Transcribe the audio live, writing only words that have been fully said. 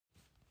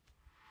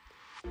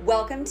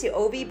Welcome to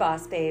OB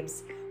Boss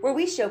Babes, where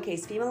we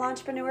showcase female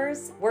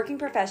entrepreneurs, working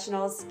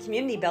professionals,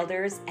 community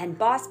builders, and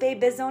boss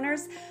babe biz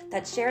owners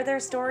that share their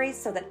stories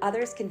so that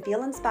others can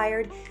feel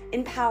inspired,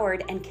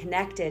 empowered, and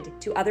connected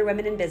to other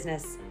women in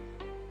business.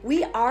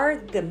 We are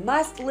the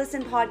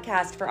must-listen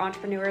podcast for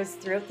entrepreneurs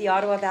throughout the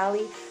Ottawa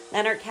Valley,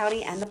 Lanark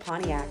County, and the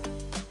Pontiac.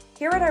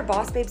 Here at our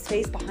Boss Babes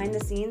face behind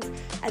the scenes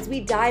as we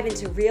dive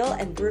into real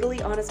and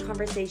brutally honest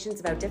conversations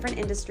about different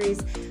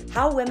industries,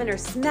 how women are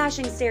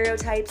smashing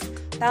stereotypes,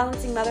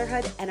 balancing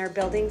motherhood, and are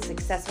building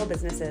successful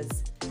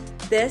businesses.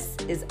 This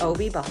is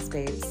OB Boss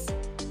Babes.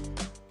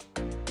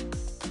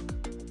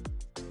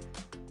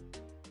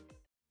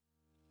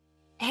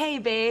 Hey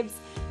babes,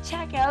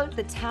 check out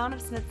the Town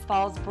of Smiths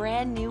Falls'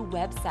 brand new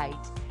website.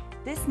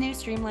 This new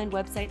streamlined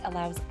website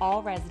allows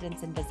all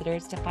residents and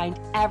visitors to find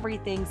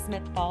everything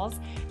Smith Falls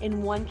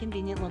in one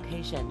convenient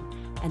location,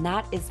 and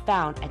that is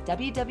found at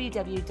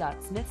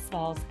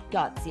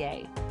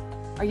www.smithsfalls.ca.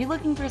 Are you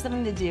looking for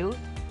something to do?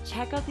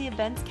 Check out the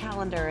events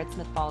calendar at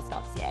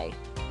smithfalls.ca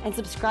and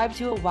subscribe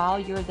to it while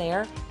you're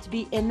there to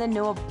be in the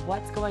know of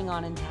what's going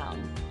on in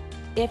town.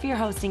 If you're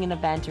hosting an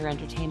event or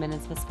entertainment in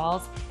Smith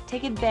Falls,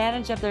 take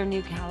advantage of their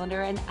new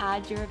calendar and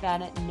add your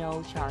event at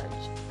no charge.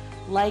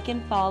 Like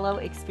and follow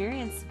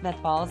Experience Smith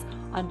Falls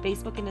on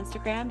Facebook and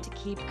Instagram to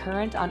keep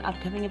current on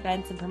upcoming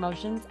events and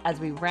promotions as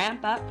we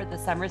ramp up for the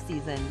summer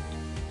season.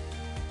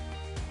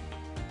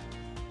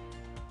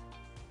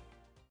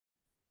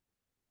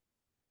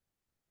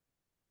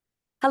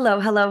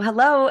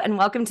 Hello, and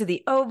welcome to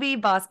the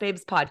OV Boss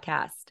Babes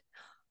podcast.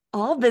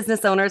 All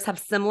business owners have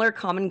similar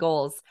common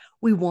goals.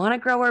 We want to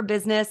grow our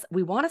business,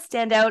 we want to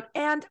stand out,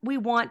 and we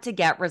want to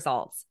get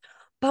results.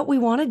 But we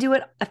want to do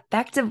it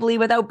effectively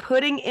without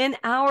putting in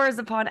hours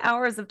upon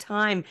hours of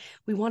time.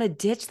 We want to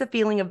ditch the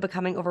feeling of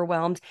becoming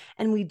overwhelmed,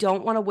 and we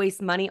don't want to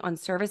waste money on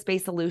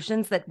service-based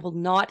solutions that will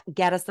not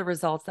get us the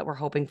results that we're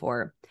hoping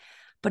for.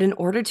 But in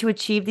order to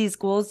achieve these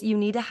goals, you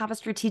need to have a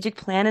strategic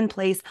plan in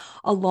place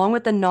along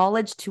with the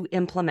knowledge to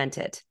implement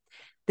it.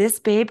 This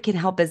babe can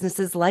help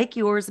businesses like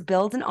yours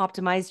build and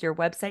optimize your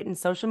website and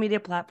social media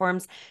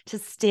platforms to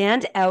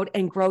stand out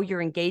and grow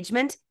your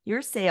engagement,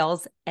 your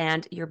sales,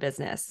 and your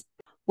business.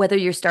 Whether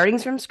you're starting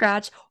from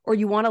scratch or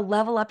you want to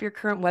level up your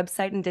current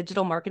website and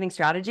digital marketing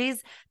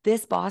strategies,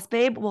 this Boss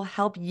Babe will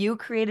help you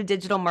create a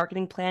digital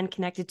marketing plan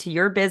connected to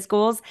your biz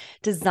goals,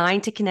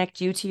 designed to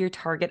connect you to your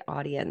target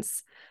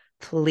audience.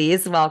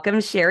 Please welcome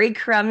Sherry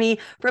Crummy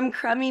from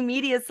Crummy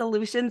Media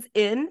Solutions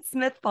in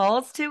Smith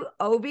Falls to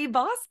OB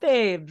Boss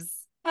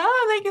Babes.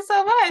 Oh, thank you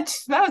so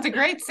much. That was a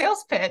great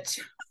sales pitch.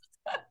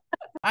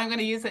 I'm going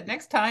to use it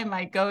next time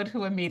I go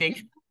to a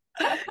meeting,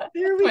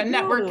 There we to a go.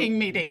 networking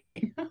meeting.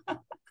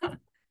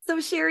 So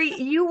Sherry,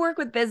 you work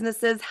with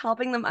businesses,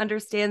 helping them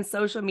understand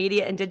social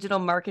media and digital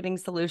marketing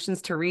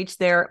solutions to reach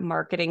their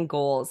marketing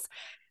goals.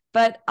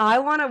 But I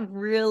want to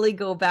really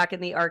go back in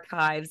the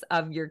archives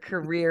of your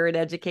career and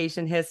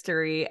education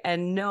history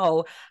and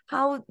know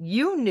how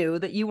you knew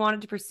that you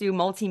wanted to pursue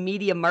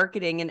multimedia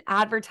marketing and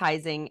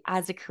advertising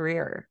as a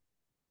career.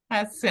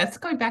 That's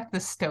going back to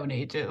the Stone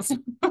Ages.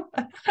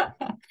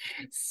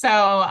 So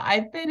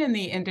I've been in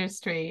the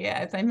industry,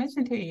 as I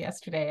mentioned to you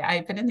yesterday,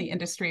 I've been in the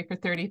industry for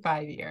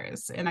 35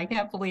 years. And I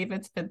can't believe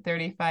it's been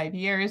 35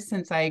 years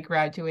since I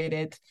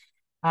graduated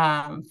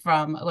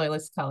from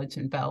Loyalist College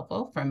in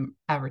Belleville from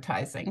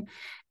advertising.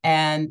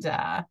 And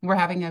we're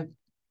having a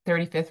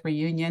 35th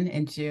reunion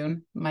in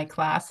June, my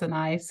class and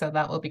I, so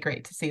that will be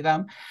great to see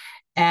them.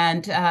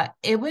 And I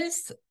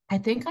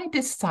think I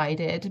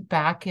decided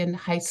back in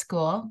high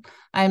school,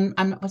 I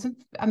wasn't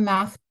a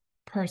math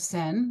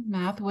person.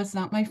 Math was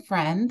not my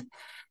friend.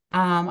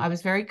 I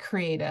was very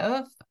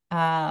creative.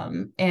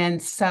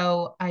 And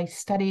so I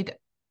studied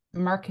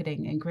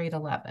marketing in grade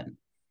 11,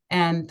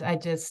 and I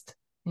just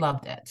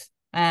loved it.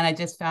 And I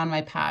just found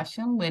my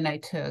passion when I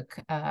took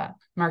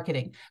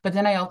marketing. But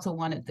then I also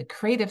wanted the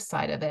creative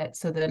side of it.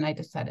 So then I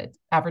decided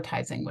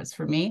advertising was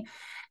for me.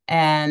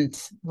 And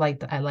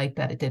I liked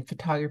that it did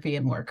photography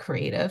and more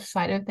creative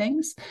side of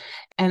things.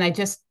 And I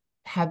just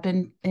have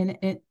been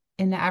in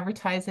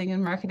advertising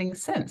and marketing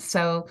since.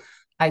 So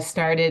I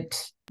started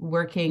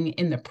working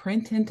in the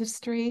print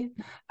industry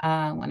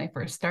when I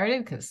first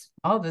started, because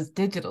all this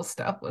digital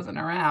stuff wasn't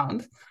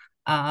around.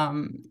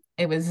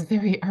 It was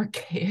very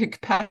archaic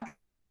back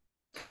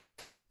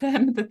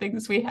then, the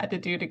things we had to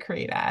do to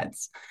create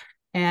ads.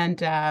 And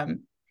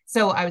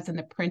so I was in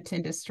the print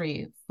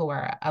industry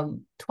for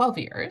 12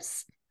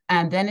 years.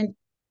 And then in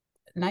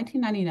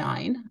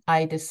 1999,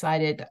 I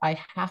decided I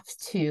have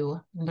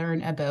to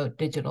learn about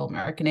digital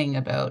marketing,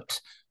 about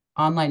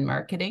online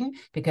marketing,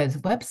 because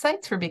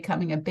websites were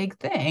becoming a big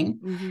thing.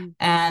 Mm-hmm.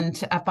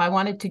 And if I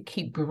wanted to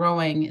keep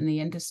growing in the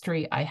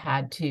industry, I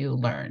had to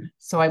learn.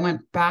 So I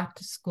went back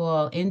to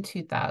school in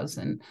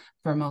 2000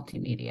 for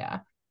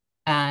multimedia.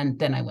 And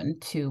then I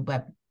went to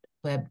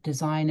web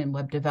design and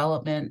web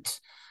development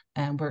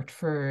and worked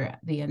for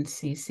the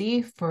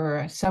NCC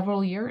for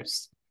several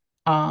years.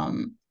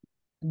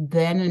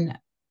 Then in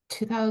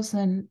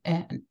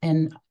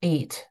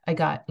 2008, I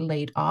got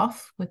laid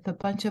off with a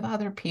bunch of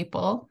other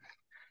people.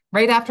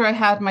 right after I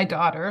had my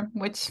daughter,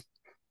 which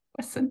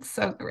wasn't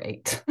so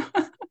great.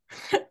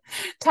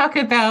 Talk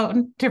about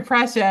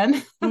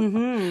depression.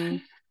 Mm-hmm.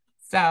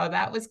 So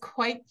that was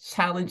quite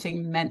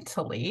challenging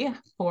mentally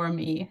for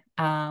me,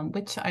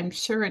 which I'm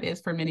sure it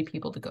is for many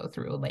people to go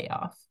through a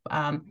layoff.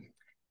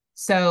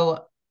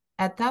 So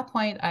at that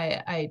point,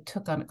 I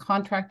took on a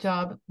contract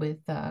job with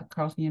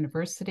Carleton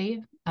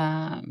University,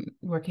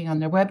 working on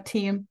their web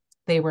team.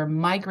 They were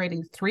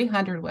migrating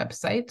 300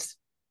 websites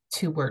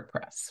to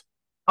WordPress,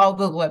 all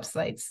the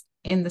websites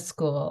in the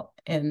school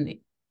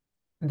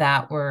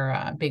that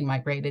were being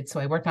migrated.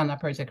 So I worked on that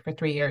project for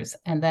 3 years.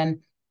 And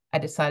then I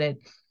decided,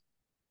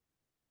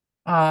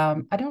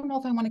 I don't know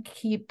if I want to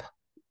keep,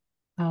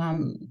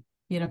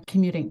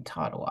 commuting to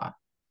Ottawa.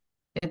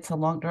 It's a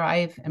long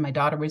drive, and my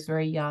daughter was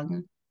very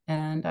young,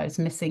 and I was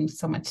missing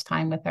so much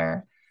time with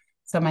her.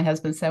 So my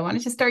husband said, "Why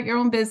don't you start your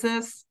own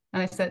business?"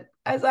 And I said,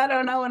 "I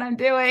don't know what I'm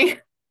doing."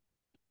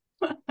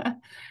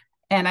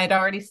 And I'd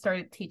already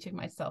started teaching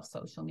myself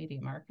social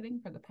media marketing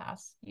for the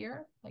past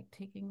year, like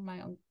taking my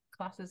own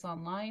classes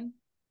online.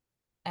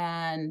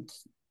 And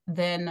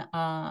then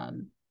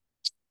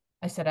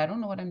I said, I don't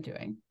know what I'm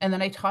doing. And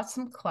then I taught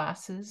some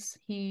classes.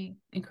 He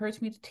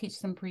encouraged me to teach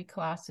some pre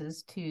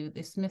classes to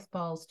the Smith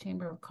Falls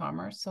Chamber of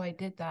Commerce. So I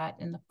did that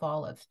in the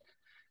fall of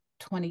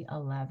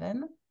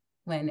 2011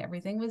 when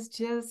everything was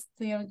just,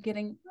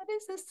 getting, what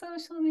is this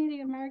social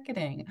media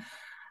marketing?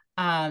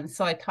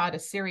 So I taught a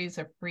series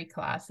of free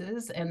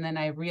classes. And then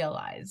I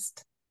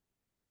realized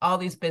all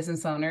these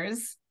business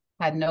owners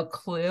had no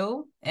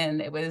clue.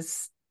 And it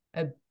was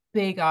a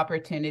big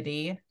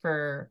opportunity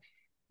for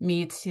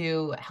me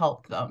to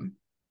help them.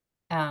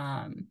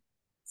 Um,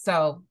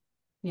 so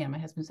yeah, my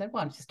husband said,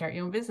 "Why don't you start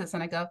your own business?"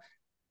 And I go,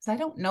 "So I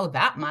don't know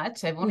that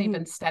much. I've only Mm-hmm.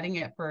 been studying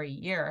it for a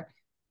year."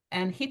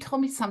 And he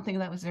told me something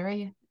that was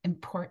very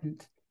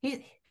important. He's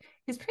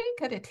pretty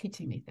good at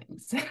teaching me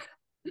things.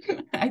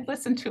 I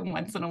listen to him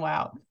once in a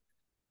while.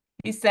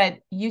 He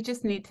said, "You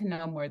just need to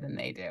know more than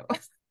they do."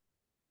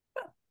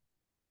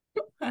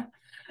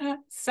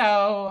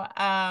 so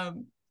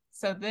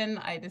so then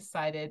I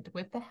decided,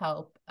 with the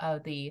help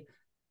of the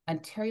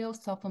Ontario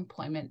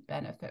Self-Employment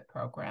Benefit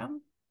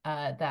Program,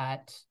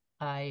 that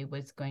I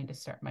was going to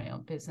start my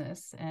own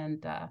business.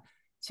 And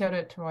shout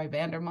out to Roy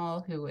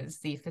Vandermall, who was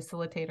the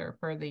facilitator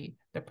for the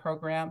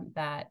program,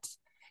 that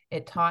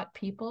it taught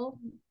people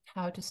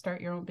how to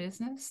start your own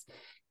business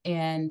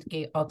and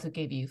also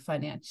gave you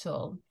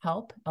financial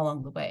help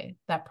along the way.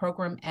 That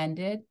program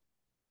ended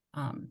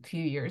a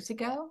few years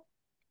ago,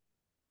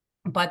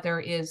 but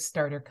there is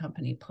Starter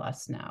Company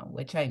Plus now,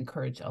 which I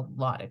encourage a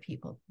lot of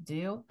people to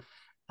do.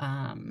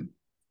 Um,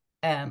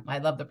 and I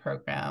love the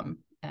program.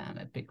 I'm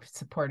a big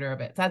supporter of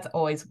it. That's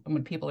always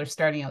when people are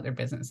starting out their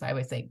business. I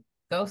always say,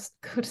 go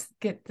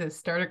get the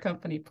Starter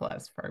Company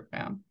Plus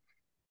program.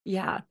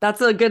 Yeah,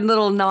 that's a good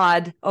little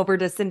nod over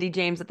to Cindy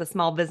James at the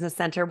Small Business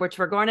Center, which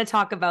we're going to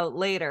talk about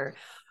later.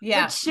 But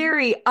Yeah,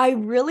 Sherry, I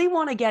really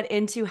want to get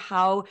into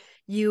how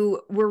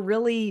you were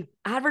really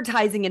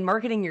advertising and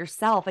marketing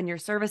yourself and your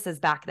services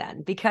back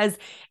then, because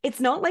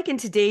it's not like in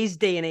today's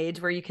day and age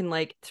where you can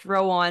like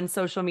throw on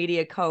social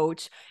media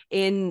coach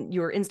in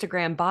your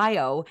Instagram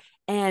bio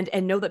and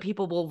know that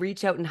people will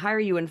reach out and hire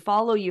you and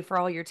follow you for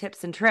all your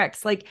tips and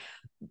tricks. Like,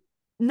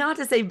 not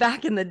to say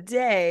back in the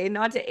day,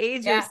 not to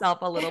age yeah, yourself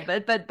a little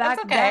bit, but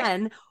that's back okay.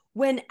 then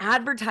when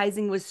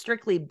advertising was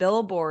strictly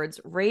billboards,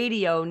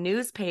 radio,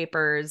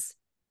 newspapers,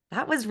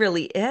 that was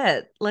really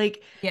it.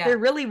 Like Yeah. there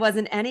really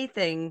wasn't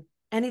anything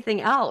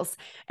else.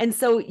 And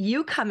so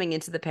you coming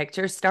into the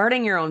picture,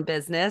 starting your own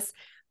business,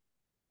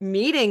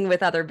 meeting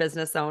with other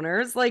business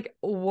owners, like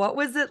what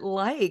was it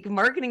like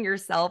marketing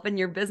yourself and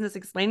your business,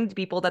 explaining to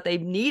people that they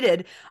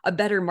needed a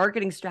better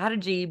marketing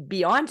strategy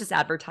beyond just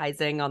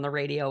advertising on the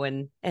radio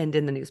and in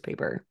the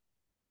newspaper?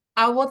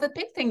 Well, the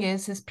big thing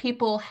is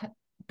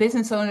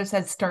business owners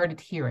had started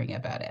hearing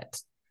about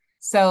it.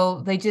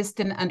 So they just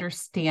didn't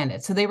understand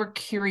it. So they were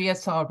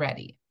curious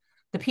already.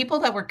 The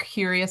people that were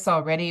curious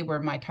already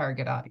were my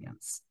target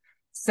audience.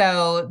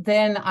 So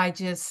then I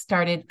just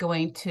started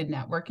going to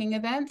networking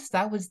events.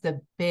 That was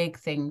the big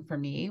thing for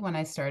me when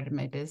I started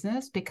my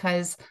business,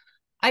 because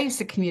I used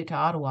to commute to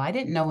Ottawa. I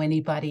didn't know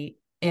anybody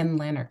in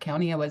Lanark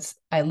County.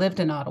 I lived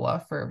in Ottawa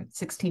for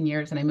 16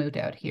 years and I moved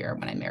out here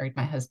when I married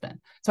my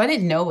husband. So I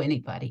didn't know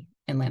anybody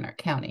in Lanark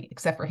County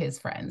except for his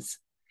friends.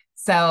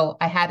 So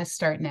I had to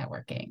start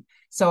networking.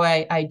 So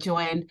I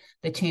joined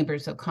the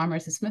Chambers of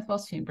Commerce, the Smith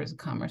Falls Chambers of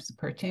Commerce, the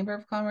Perth Chamber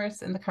of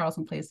Commerce, and the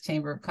Carleton Place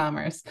Chamber of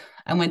Commerce.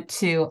 I went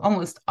to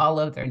almost all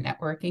of their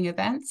networking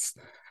events,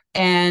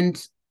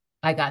 and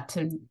I got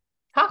to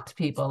talk to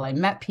people. I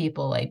met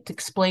people. I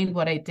explained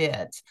what I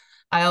did.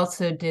 I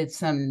also did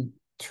some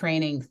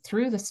training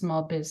through the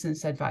Small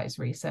Business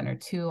Advisory Center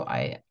too.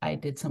 I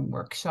did some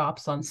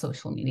workshops on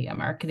social media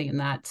marketing, and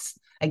that's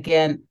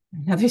again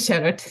another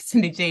shout out to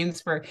Cindy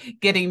James for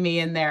getting me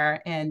in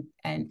there and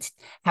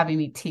having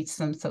me teach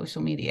some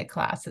social media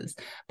classes.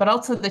 But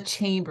also the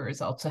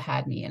chambers also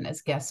had me in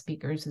as guest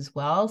speakers as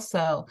well.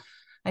 So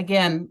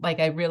again, like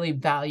I really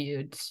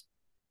valued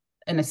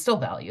and I still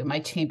value my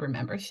chamber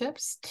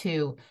memberships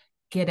to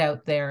get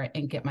out there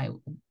and get my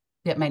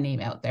name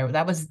out there.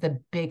 That was the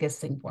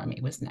biggest thing for me,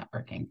 was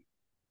networking.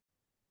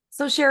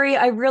 So, Sherry,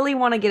 I really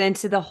want to get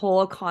into the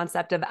whole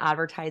concept of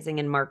advertising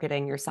and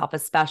marketing yourself,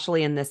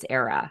 especially in this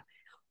era.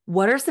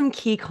 What are some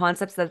key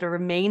concepts that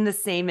remain the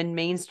same in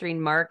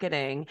mainstream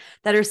marketing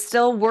that are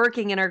still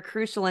working and are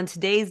crucial in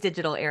today's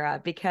digital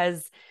era?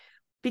 Because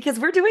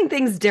we're doing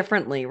things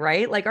differently,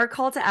 right? Like our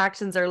call to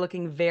actions are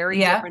looking very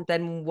Yeah. different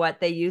than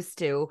what they used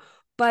to.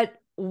 But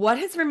what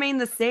has remained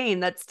the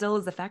same that still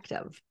is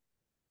effective?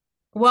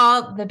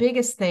 Well, the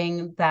biggest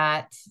thing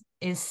that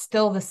is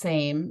still the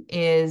same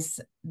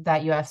is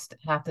that you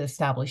have to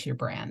establish your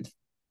brand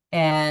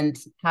and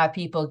have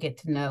people get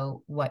to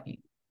know what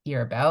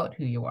you're about,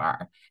 who you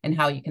are, and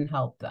how you can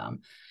help them,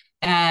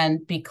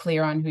 and be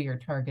clear on who your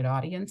target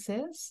audience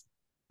is.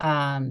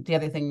 The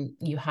other thing,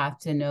 you have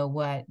to know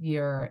what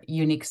your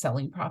unique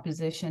selling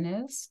proposition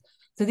is.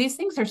 So these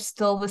things are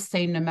still the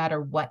same no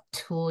matter what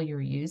tool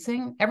you're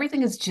using.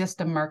 Everything is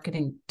just a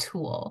marketing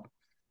tool,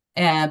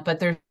 but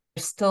there's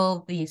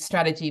still the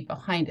strategy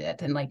behind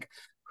it, and like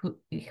who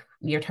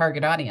your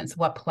target audience,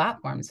 what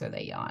platforms are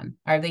they on?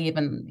 Are they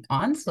even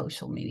on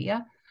social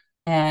media?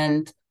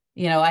 And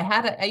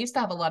I used to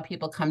have a lot of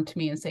people come to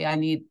me and say, I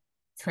need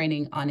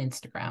training on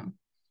Instagram.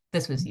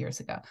 This was years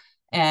ago.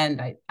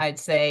 And I'd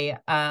say,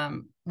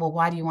 well,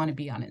 why do you want to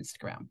be on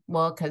Instagram?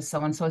 Well, because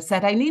so and so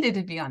said I needed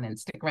to be on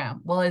Instagram.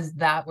 Well, is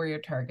that where your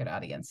target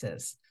audience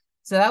is?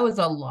 So that was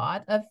a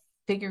lot of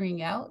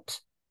figuring out,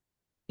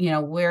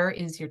 where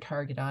is your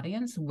target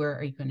audience? Where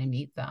are you going to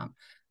meet them?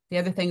 The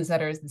other things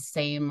that are the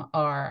same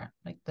are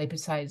like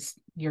besides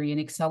your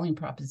unique selling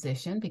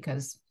proposition,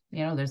 because,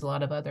 there's a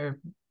lot of other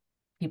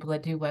people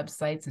that do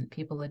websites and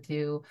people that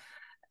do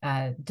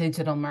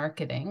digital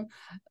marketing.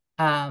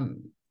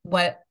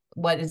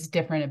 What is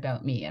different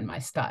about me and my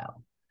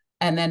style?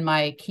 And then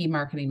my key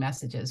marketing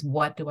messages.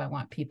 What do I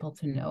want people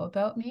to know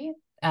about me?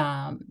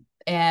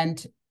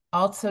 And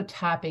also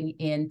tapping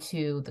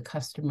into the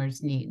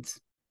customer's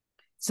needs.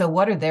 So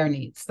what are their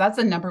needs? That's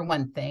the number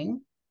one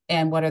thing.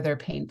 And what are their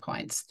pain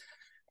points?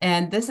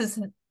 And this is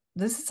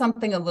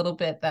something a little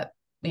bit that,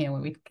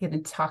 when we get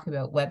and talk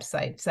about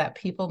websites, that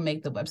people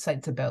make the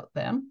websites about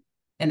them,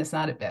 and it's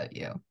not about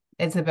you.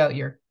 It's about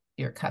your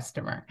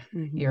customer,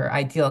 your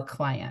ideal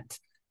client.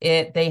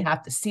 They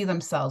have to see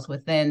themselves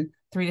within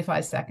 3 to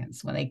 5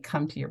 seconds when they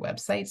come to your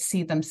website,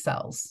 see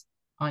themselves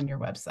on your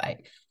website.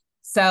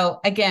 So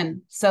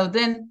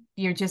then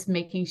you're just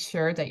making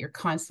sure that you're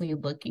constantly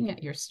looking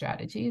at your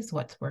strategies,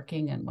 what's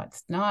working and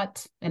what's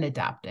not, and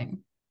adapting.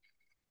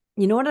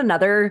 You know what?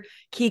 Another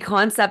key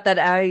concept that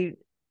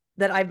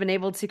I've been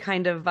able to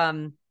kind of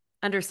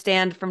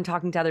understand from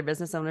talking to other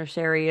business owners,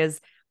 Sherry,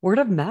 is word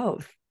of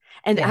mouth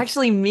and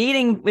actually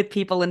meeting with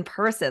people in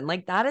person.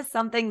 Like that is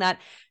something that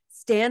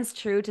stands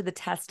true to the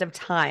test of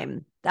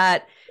time.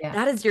 That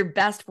is your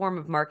best form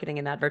of marketing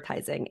and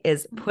advertising,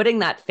 is putting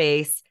that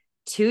face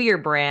to your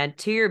brand,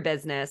 to your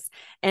business,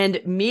 and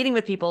meeting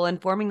with people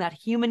and forming that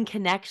human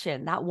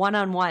connection, that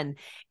one-on-one.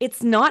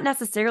 It's not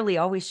necessarily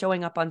always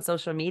showing up on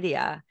social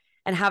media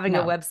and having a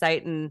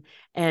website and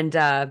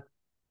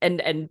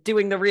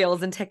doing the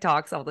reels and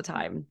TikToks all the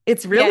time.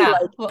 It's really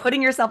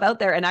putting yourself out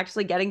there and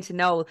actually getting to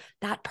know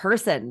that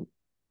person.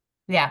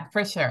 Yeah,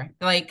 for sure.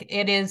 Like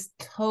it is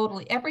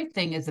totally,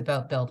 everything is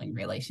about building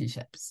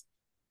relationships.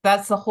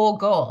 That's the whole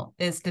goal,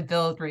 is to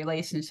build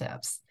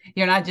relationships.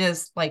 You're not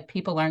just like,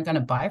 people aren't going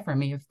to buy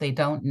from you if they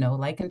don't know,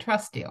 like, and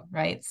trust you,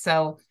 right?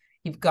 So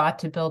you've got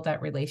to build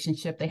that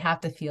relationship. They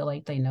have to feel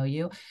like they know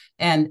you.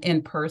 And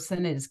in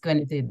person is going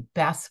to be the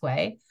best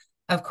way.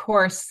 Of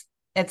course,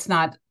 it's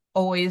not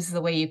always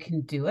the way you can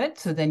do it.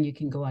 So then you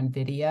can go on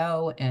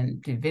video and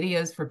do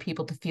videos for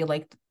people to feel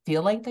like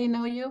they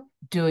know you.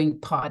 Doing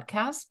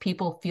podcasts,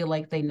 people feel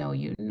like they know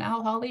you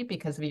now, Holly,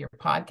 because of your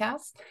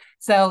podcast.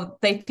 So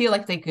they feel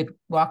like they could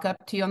walk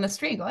up to you on the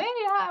street and go, hey,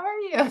 how are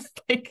you?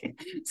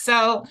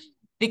 So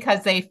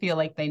because they feel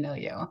like they know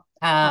you.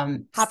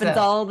 Happens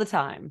all the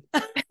time.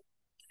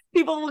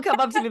 People will come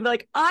up to me and be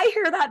like, I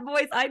hear that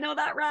voice. I know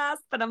that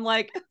rasp. And I'm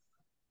like,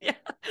 yeah.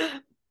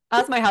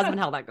 Ask my husband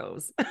how that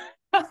goes.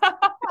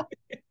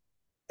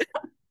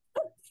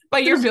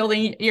 But you're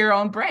building your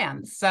own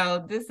brand.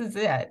 So this is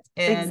it.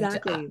 And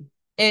exactly.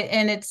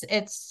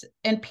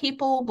 And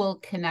people will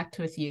connect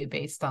with you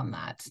based on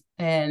that.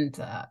 And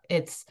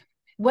it's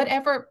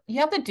whatever, you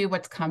have to do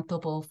what's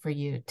comfortable for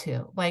you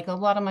too. Like a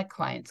lot of my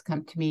clients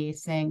come to me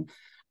saying,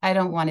 I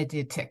don't want to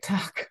do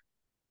TikTok.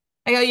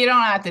 I go, you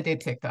don't have to do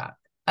TikTok.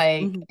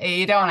 Like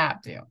you don't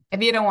have to.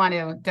 If you don't want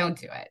to, don't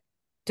do it.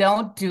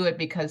 Don't do it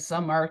because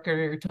some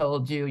marketer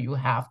told you you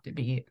have to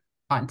be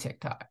on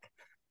TikTok.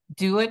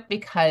 Do it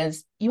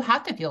because you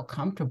have to feel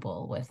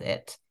comfortable with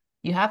it.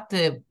 You have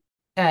to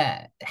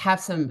have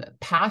some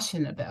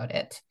passion about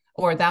it,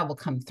 or that will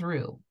come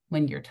through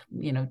when you're,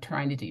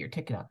 trying to do your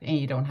TikTok. And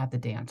you don't have to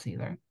dance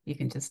either. You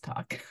can just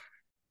talk.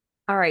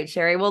 All right,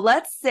 Sherry. Well,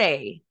 let's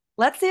say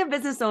a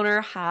business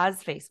owner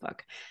has Facebook,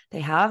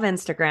 they have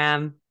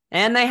Instagram,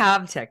 and they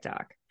have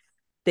TikTok.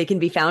 They can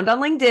be found on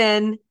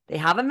LinkedIn. they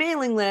have a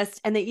mailing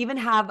list, and they even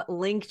have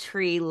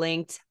Linktree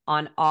linked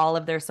on all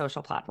of their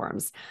social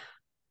platforms.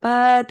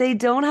 But they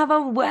don't have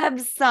a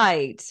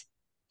website.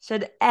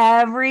 Should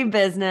every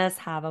business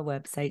have a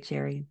website,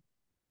 Sherry?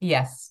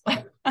 Yes.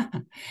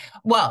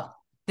 Well,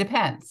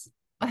 depends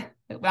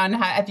on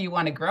how, if you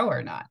want to grow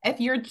or not. If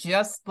you're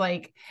just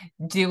like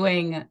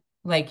doing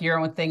like your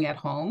own thing at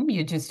home,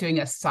 you're just doing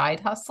a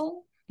side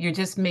hustle, you're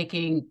just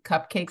making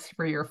cupcakes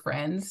for your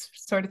friends,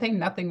 sort of thing,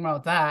 nothing wrong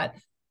with that.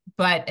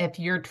 But if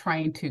you're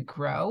trying to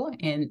grow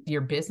in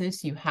your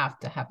business, you have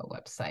to have a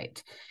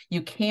website.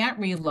 You can't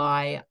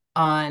rely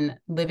on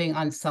living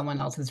on someone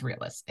else's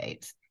real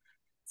estate.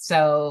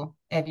 So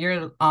if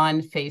you're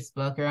on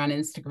Facebook or on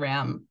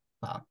Instagram,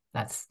 well,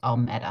 that's all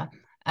meta.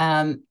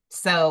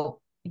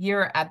 So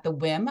you're at the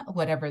whim of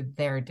whatever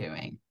they're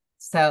doing.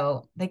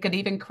 So they could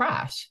even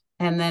crash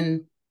and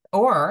then,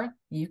 or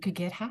you could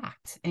get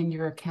hacked and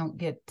your account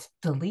get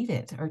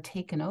deleted or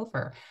taken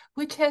over,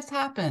 which has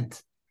happened.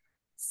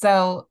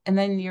 So, and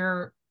then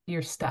you're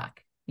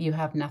stuck. You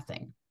have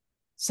nothing.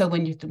 So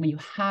when you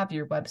have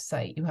your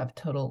website, you have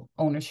total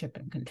ownership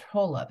and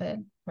control of it.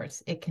 Of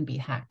course, it can be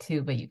hacked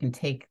too, but you can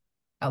take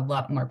a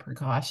lot more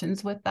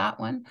precautions with that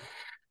one,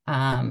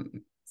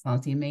 as long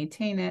as you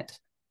maintain it.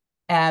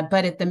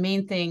 But the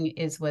main thing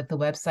is with the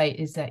website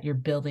is that you're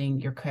building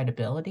your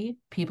credibility.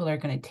 People are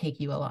going to take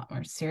you a lot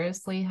more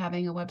seriously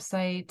having a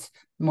website,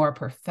 more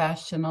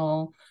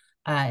professional.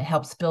 It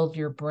helps build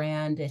your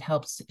brand. It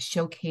helps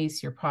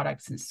showcase your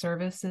products and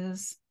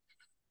services.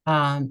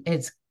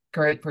 It's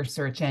great for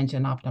search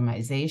engine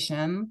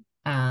optimization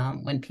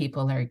when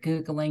people are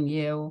Googling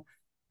you.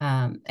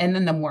 And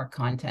then the more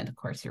content, of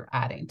course, you're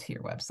adding to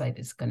your website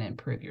is going to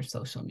improve your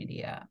social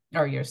media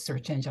or your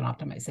search engine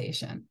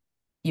optimization.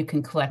 You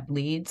can collect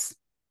leads,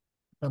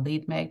 the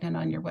lead magnet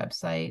on your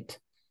website.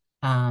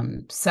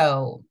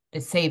 So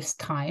it saves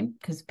time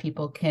because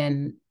people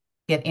can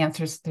get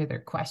answers to their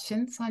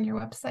questions on your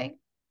website,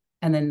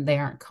 and then they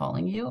aren't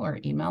calling you or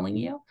emailing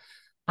you.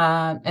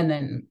 And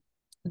then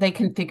they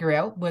can figure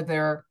out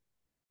whether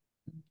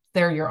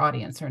they're your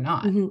audience or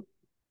not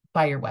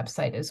by your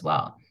website as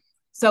well.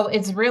 So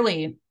it's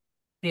really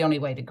the only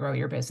way to grow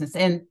your business.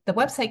 And the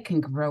website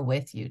can grow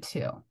with you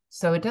too.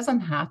 So it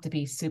doesn't have to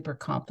be super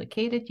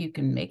complicated. You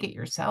can make it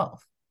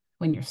yourself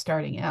when you're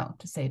starting out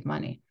to save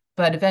money.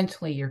 But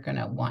eventually you're going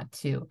to want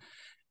to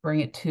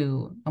bring it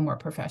to a more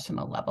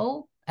professional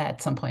level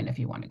at some point if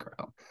you want to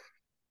grow.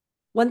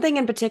 One thing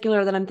in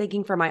particular that I'm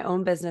thinking for my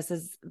own business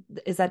is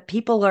that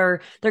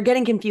they're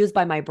getting confused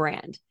by my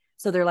brand.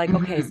 So they're like,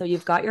 okay, so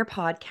you've got your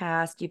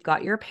podcast, you've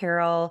got your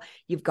apparel,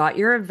 you've got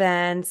your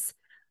events.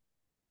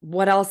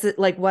 What else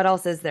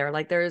is there?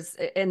 Like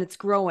and it's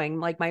growing,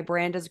 like my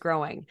brand is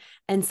growing.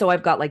 And so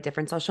I've got like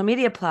different social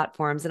media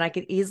platforms, and I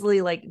could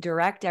easily like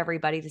direct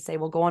everybody to say,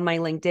 well, go on my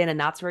LinkedIn, and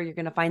that's where you're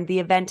going to find the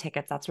event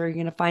tickets. That's where you're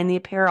going to find the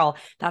apparel.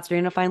 That's where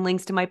you're going to find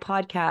links to my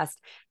podcast.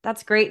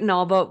 That's great and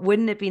all, but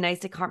wouldn't it be nice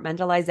to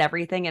compartmentalize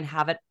everything and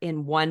have it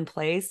in one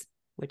place?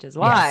 Which is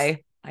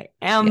why I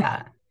am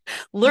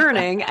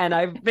learning. And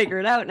I've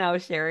figured out now,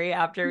 Sherry,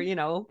 after,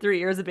 3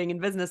 years of being in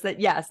business, that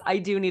yes, I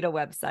do need a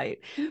website,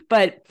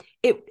 but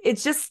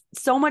it's just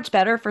so much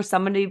better for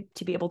somebody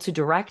to be able to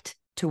direct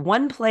to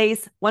one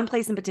place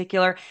in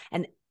particular.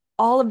 And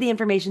all of the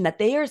information that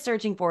they are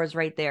searching for is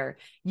right there.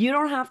 You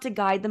don't have to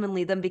guide them and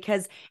lead them,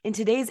 because in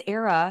today's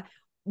era,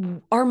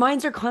 our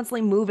minds are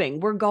constantly moving.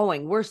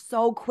 We're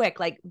so quick,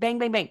 like bang,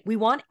 bang, bang. We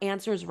want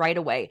answers right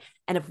away.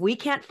 And if we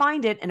can't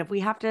find it, and if we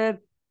have to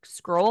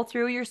scroll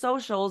through your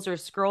socials or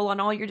scroll on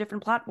all your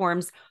different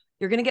platforms,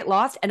 you're going to get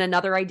lost, and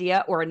another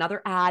idea or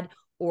another ad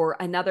or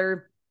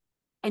another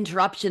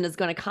interruption is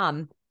going to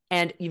come,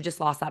 and you've just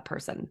lost that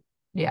person.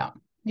 Yeah.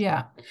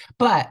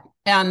 But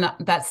on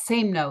that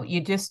same note,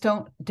 you just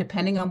don't,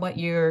 depending on what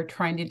you're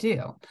trying to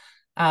do,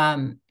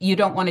 you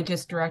don't want to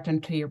just direct them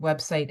to your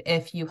website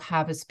if you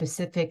have a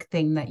specific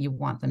thing that you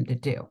want them to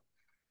do.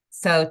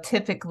 So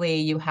typically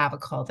you have a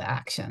call to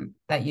action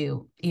that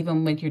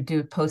even when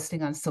you're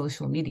posting on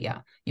social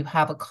media, you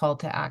have a call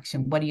to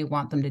action. What do you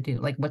want them to do?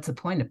 Like, what's the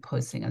point of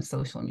posting on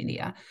social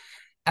media?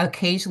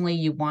 Occasionally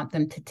you want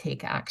them to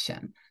take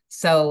action.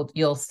 So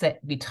you'll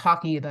be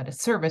talking about a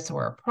service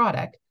or a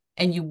product,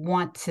 and you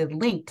want to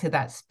link to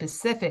that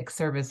specific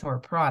service or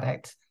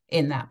product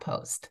in that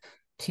post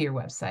to your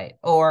website.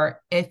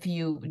 Or if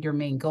your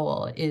main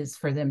goal is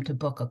for them to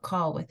book a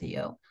call with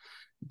you,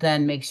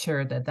 then make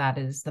sure that that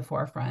is the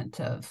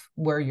forefront of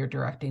where you're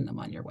directing them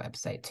on your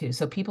website too.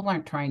 So people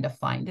aren't trying to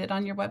find it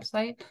on your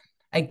website.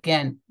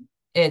 Again,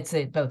 it's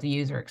about the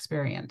user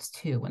experience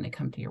too when they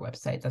come to your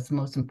website. That's the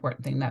most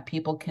important thing, that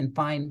people can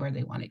find where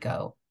they want to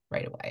go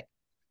right away.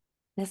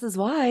 This is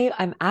why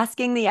I'm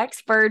asking the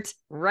expert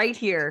right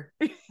here.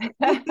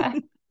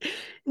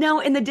 Now,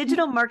 in the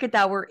digital market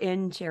that we're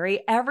in,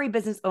 Jerry, every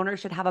business owner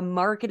should have a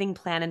marketing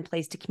plan in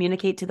place to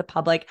communicate to the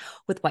public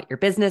with what your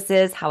business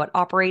is, how it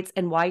operates,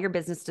 and why your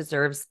business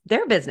deserves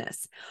their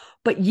business.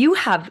 But you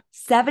have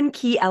 7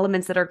 key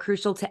elements that are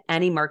crucial to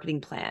any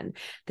marketing plan.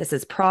 This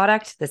is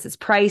product, this is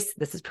price,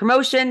 this is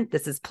promotion,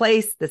 this is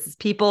place, this is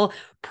people,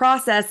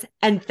 process,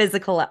 and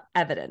physical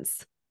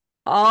evidence.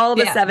 All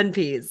the Yeah, 7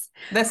 P's.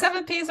 the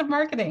 7 P's of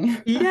marketing.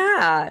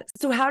 Yeah.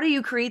 So, how do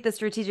you create the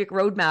strategic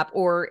roadmap,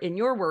 or in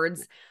your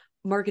words,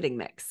 marketing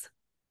mix?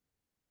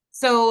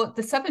 So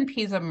the 7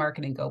 P's of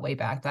marketing go way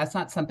back. That's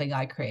not something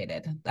I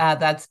created.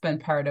 That's been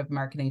part of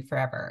marketing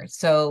forever.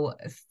 So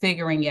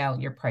figuring out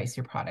your price,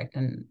 your product,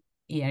 and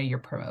your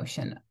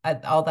promotion,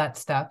 all that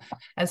stuff.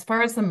 As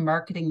far as the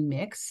marketing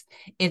mix,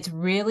 it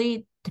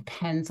really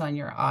depends on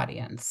your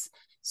audience.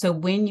 So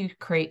when you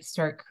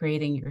start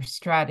creating your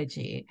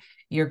strategy,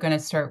 you're going to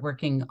start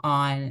working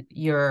on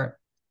your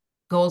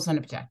goals and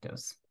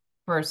objectives.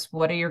 First,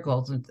 what are your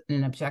goals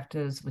and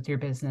objectives with your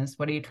business?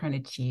 What are you trying to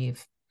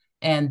achieve?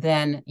 And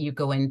then you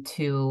go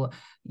into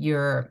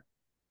your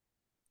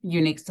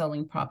unique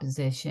selling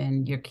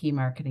proposition, your key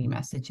marketing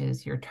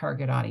messages, your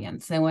target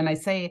audience. And when I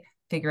say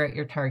figure out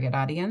your target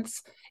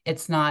audience,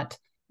 it's not,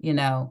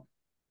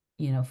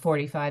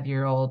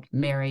 45-year-old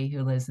Mary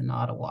who lives in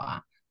Ottawa.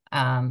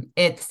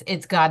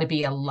 It's got to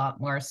be a lot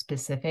more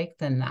specific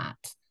than that.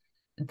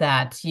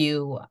 That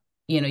you're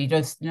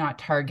just not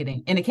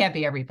targeting, and it can't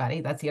be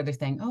everybody. That's the other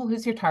thing. Oh,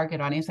 who's your target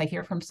audience? I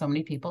hear from so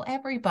many people.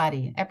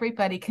 Everybody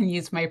can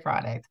use my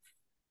product.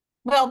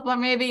 Well,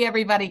 maybe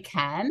everybody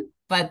can,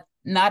 but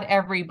not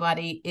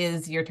everybody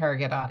is your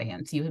target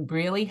audience. You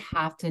really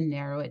have to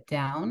narrow it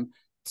down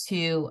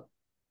to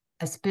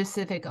a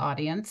specific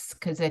audience,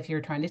 because if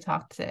you're trying to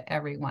talk to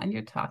everyone,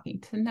 you're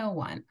talking to no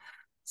one.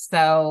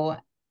 So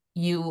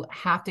you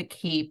have to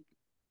keep.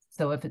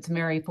 So if it's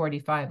Mary,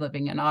 45,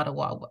 living in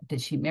Ottawa, did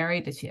she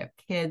marry? Did she have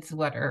kids?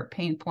 What are her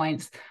pain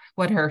points?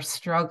 What are her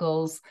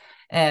struggles?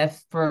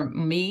 If for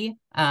me,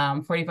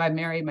 45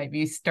 Mary might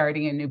be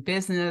starting a new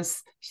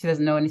business. She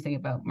doesn't know anything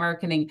about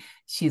marketing.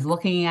 She's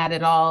looking at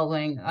it all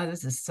going, oh,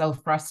 this is so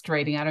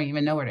frustrating. I don't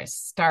even know where to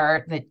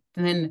start. That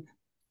then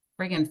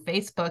friggin'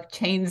 Facebook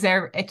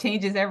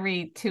changes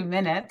every 2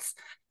 minutes.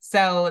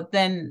 So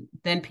then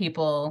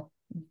people,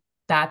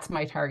 that's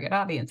my target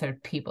audience, are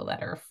people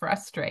that are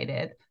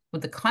frustrated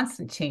with the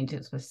constant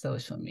changes with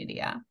social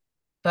media,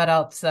 but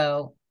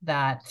also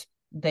that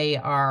they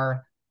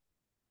are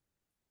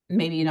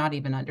maybe not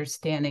even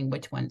understanding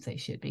which ones they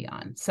should be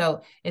on. So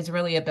it's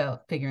really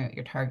about figuring out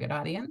your target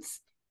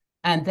audience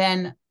and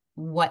then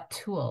what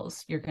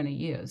tools you're going to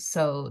use.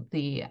 So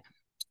the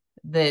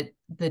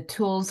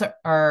tools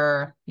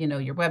are,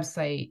 your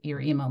website,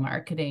 your email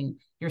marketing,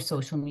 your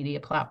social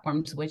media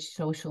platforms, which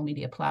social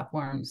media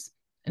platforms,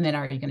 and then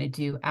are you going to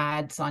do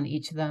ads on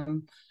each of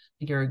them?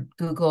 Your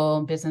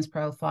Google business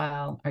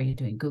profile? Are you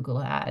doing Google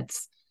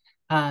ads?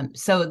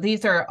 So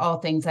these are all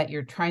things that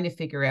you're trying to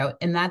figure out,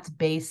 and that's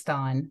based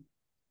on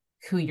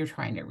who you're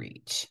trying to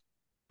reach,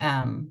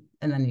 and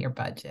then your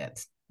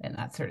budget and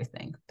that sort of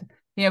thing.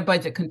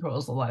 Budget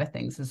controls a lot of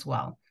things as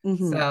well.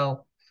 Mm-hmm.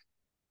 So,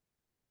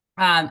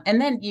 and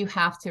then you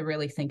have to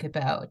really think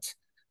about,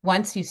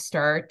 once you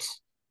start,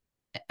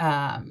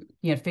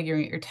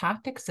 figuring out your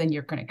tactics, then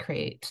you're going to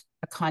create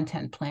a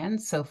content plan.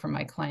 So for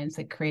my clients,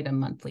 I create a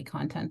monthly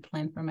content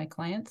plan for my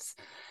clients,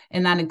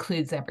 and that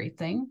includes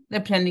everything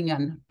depending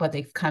on what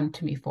they've come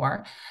to me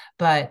for.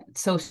 But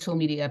social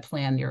media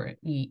plan, your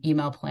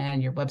email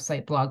plan, your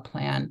website blog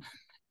plan,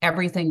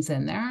 everything's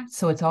in there.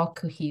 So it's all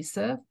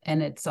cohesive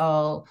and it's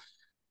all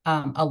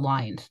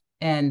aligned,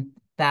 and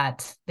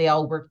that they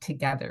all work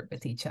together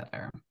with each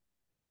other.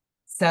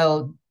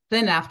 So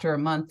then after a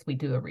month, we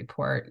do a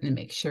report and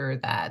make sure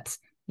that,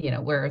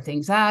 where are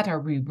things at? Are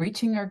we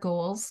reaching our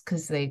goals?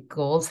 Because the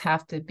goals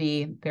have to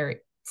be very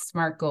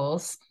SMART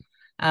goals.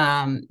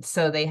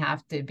 So they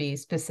have to be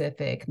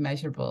specific,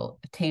 measurable,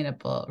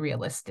 attainable,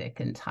 realistic,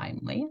 and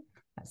timely.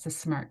 That's the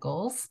SMART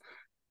goals.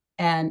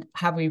 And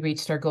have we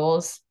reached our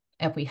goals?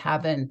 If we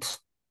haven't,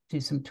 do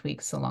some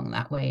tweaks along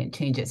that way and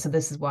change it. So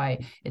this is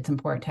why it's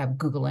important to have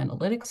Google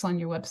Analytics on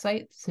your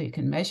website, so you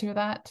can measure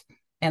that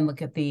and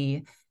look at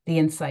the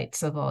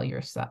insights of all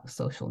your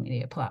social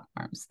media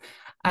platforms.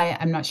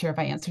 I'm not sure if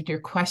I answered your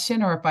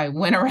question or if I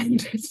went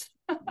around it.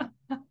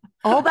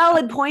 All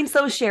valid points,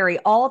 though, Sherry.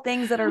 All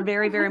things that are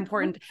very, very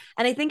important.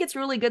 And I think it's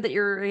really good that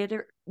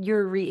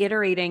you're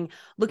reiterating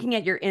looking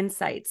at your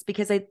insights,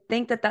 because I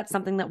think that that's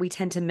something that we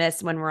tend to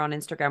miss when we're on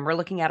Instagram. We're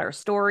looking at our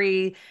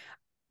story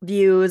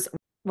views,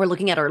 we're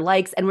looking at our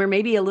likes, and we're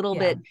maybe a little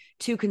bit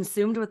too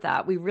consumed with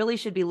that. We really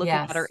should be looking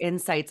at our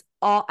insights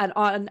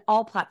on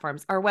all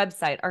platforms, our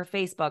website, our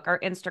Facebook, our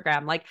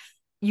Instagram. Like,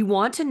 you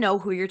want to know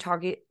who your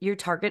target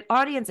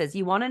audience is.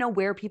 You want to know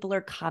where people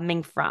are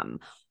coming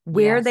from,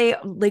 where they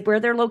where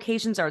their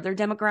locations are, their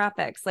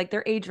demographics, like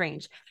their age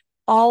range.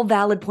 All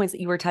valid points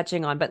that you were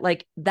touching on, but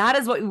like, that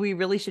is what we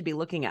really should be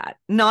looking at,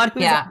 not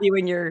who's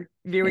viewing your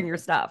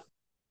stuff.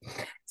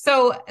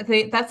 So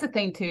that's the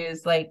thing too,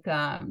 is like,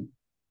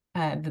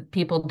 the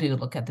people do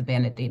look at the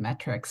vanity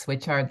metrics,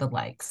 which are the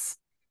likes,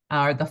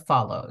 or the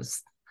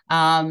follows.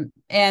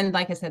 And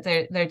like I said,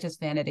 they're just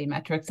vanity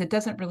metrics. It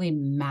doesn't really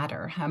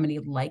matter how many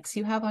likes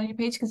you have on your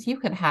page, because you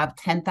could have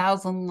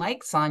 10,000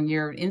 likes on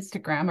your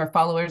Instagram or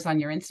followers on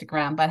your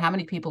Instagram, but how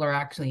many people are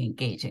actually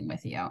engaging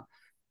with you?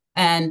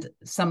 And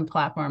some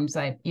platforms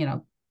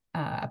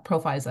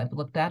profiles I've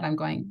looked at, I'm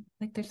going,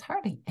 like, there's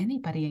hardly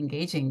anybody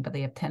engaging, but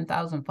they have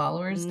 10,000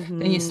 followers.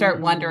 Then you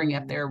start wondering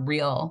if they're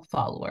real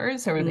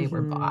followers or they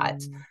were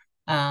bought.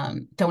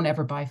 Don't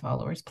ever buy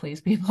followers,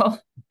 please, people.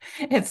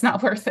 It's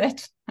not worth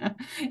it.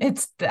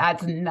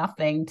 That's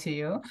nothing to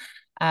you.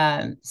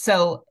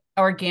 So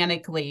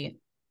organically,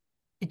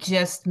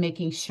 just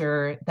making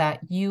sure that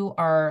you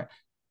are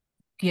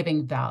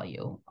giving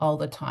value all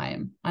the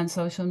time on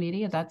social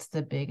media. That's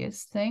the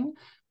biggest thing.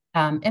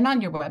 And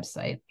on your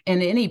website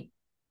and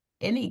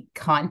any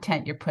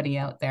content you're putting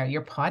out there,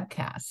 your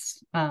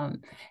podcasts,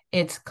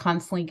 it's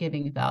constantly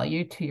giving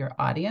value to your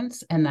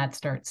audience, and that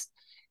starts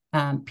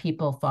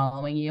people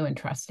following you and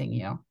trusting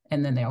you,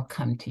 and then they'll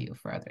come to you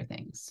for other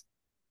things.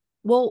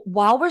 Well,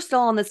 while we're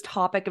still on this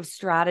topic of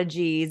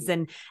strategies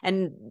and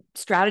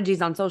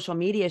strategies on social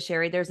media,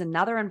 Sherry, there's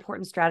another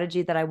important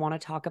strategy that I want to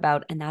talk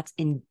about, and that's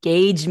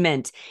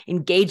engagement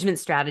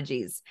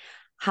strategies.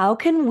 How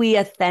can we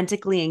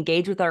authentically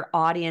engage with our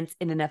audience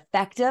in an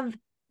effective,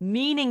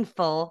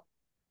 meaningful,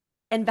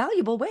 and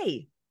valuable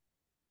way?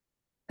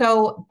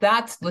 So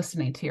that's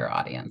listening to your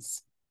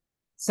audience.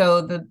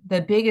 So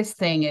the biggest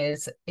thing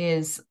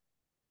is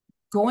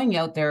going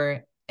out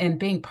there and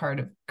being part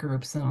of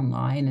groups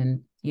online,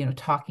 and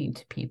talking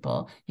to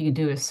people. You can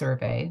do a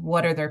survey.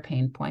 What are their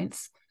pain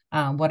points?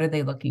 What are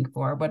they looking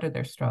for? What are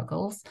their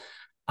struggles?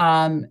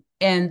 And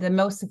the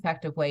most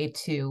effective way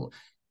to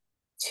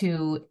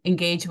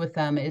engage with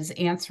them is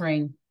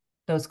answering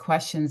those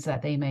questions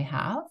that they may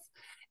have.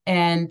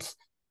 And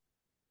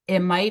it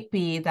might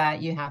be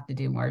that you have to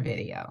do more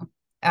video.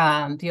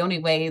 The only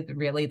way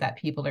really that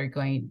you're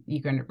going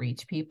to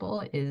reach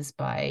people is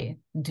by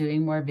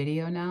doing more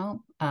video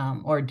now,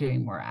 or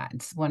doing more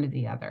ads. One or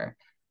the other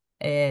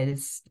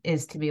is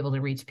to be able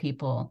to reach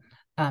people,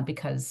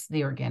 because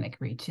the organic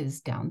reach is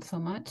down so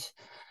much.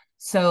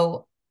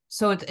 So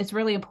it's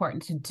really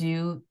important to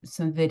do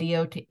some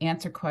video to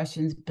answer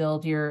questions,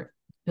 build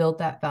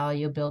that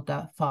value, build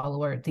that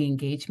follower, the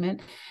engagement.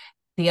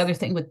 The other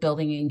thing with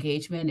building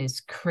engagement is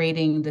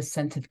creating the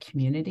sense of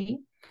community.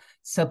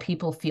 So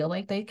people feel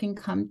like they can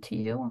come to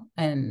you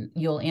and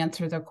you'll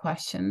answer their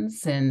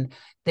questions, and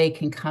they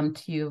can come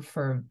to you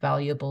for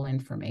valuable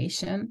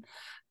information.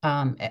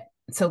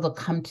 So they'll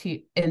come to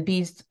you and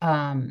be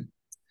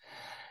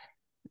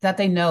that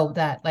they know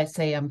that, let's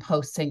say I'm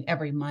posting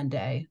every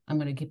Monday, I'm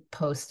going to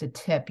post a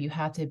tip. You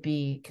have to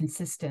be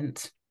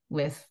consistent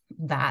with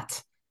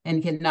that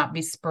and cannot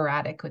be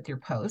sporadic with your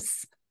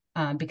posts,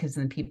 because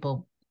then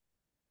people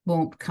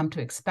won't come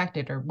to expect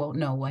it, or won't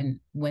know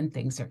when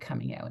things are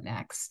coming out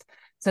next.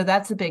 So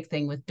that's a big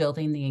thing with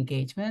building the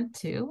engagement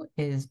too,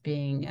 is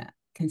being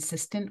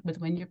consistent with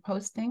when you're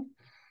posting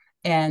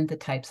and the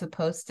types of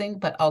posting,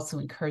 but also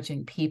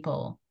encouraging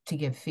people to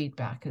give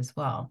feedback as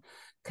well.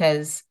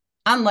 Because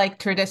unlike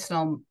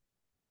traditional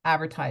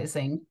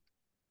advertising,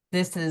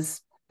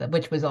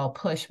 which was all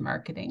push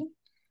marketing,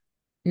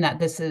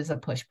 this is a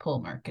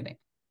push-pull marketing,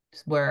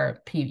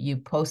 where you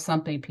post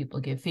something, people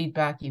give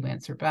feedback, you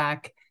answer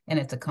back, and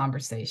it's a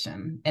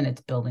conversation, and it's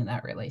building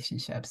that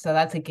relationship. So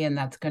that's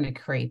going to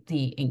create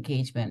the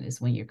engagement, is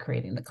when you're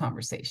creating the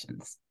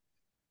conversations.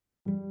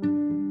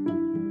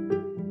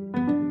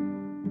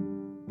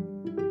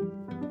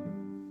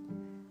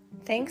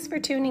 Thanks for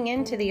tuning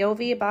in to the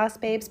OV Boss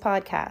Babes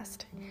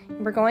podcast.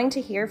 We're going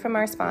to hear from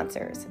our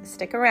sponsors.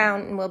 Stick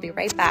around and we'll be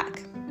right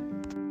back.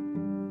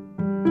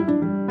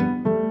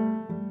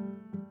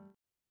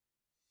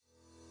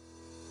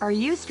 Are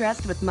you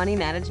stressed with money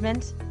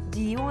management?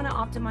 Do you want to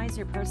optimize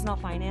your personal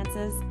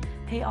finances,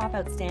 pay off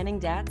outstanding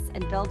debts,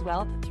 and build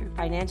wealth through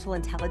financial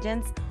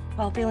intelligence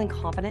while feeling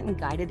confident and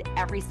guided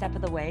every step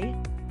of the way?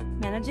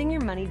 Managing your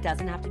money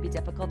doesn't have to be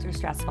difficult or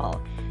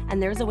stressful, and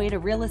there's a way to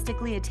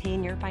realistically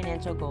attain your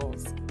financial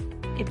goals.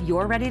 If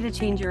you're ready to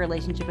change your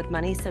relationship with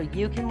money so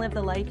you can live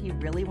the life you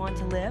really want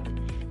to live,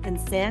 then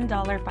Sand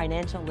Dollar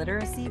Financial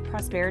Literacy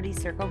Prosperity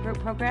Circle Group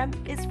program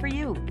is for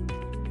you.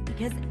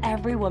 Because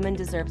every woman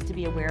deserves to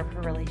be aware of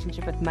her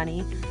relationship with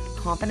money,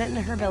 confident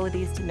in her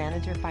abilities to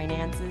manage her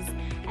finances,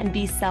 and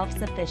be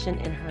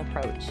self-sufficient in her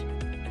approach.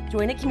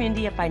 Join a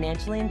community of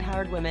financially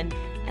empowered women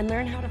and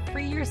learn how to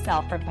free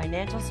yourself from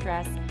financial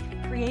stress,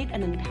 create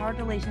an empowered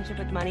relationship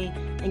with money,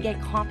 and get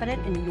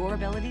confident in your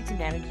ability to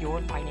manage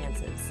your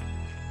finances.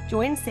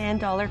 Join Sand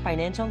Dollar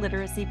Financial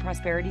Literacy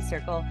Prosperity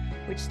Circle,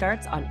 which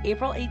starts on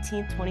April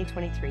 18th,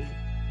 2023.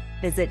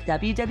 Visit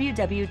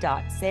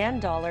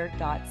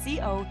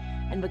www.sanddollar.co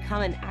and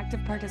become an active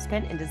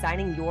participant in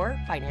designing your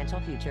financial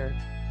future.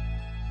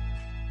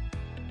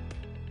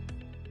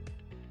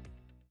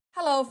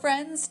 Hello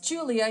friends,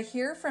 Julia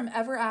here from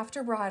Ever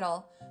After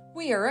Bridal.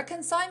 We are a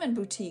consignment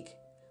boutique.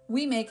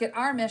 We make it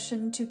our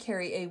mission to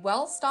carry a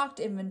well-stocked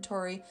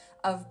inventory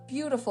of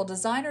beautiful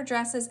designer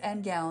dresses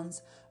and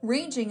gowns,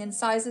 ranging in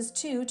sizes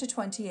 2 to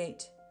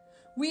 28.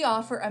 We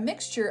offer a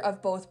mixture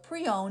of both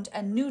pre-owned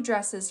and new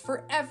dresses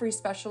for every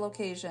special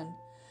occasion.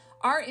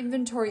 Our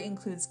inventory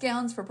includes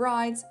gowns for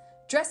brides,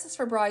 dresses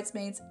for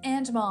bridesmaids,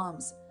 and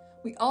moms.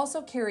 We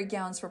also carry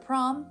gowns for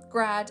prom,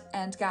 grad,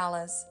 and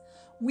galas.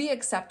 We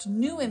accept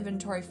new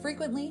inventory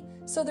frequently,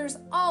 so there's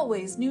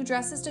always new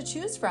dresses to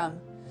choose from.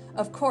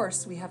 Of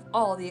course, we have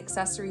all the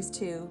accessories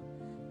too.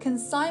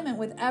 Consignment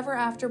with Ever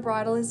After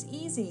Bridal is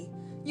easy.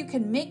 You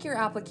can make your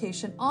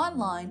application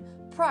online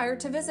prior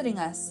to visiting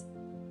us.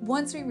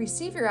 Once we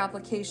receive your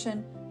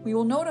application, we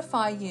will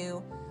notify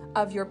you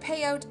of your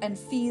payout and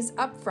fees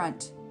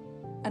upfront.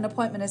 An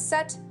appointment is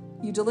set,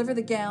 you deliver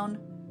the gown,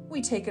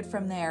 we take it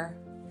from there.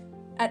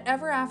 At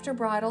Ever After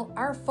Bridal,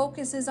 our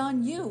focus is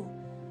on you.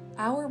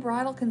 Our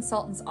bridal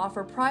consultants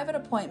offer private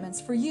appointments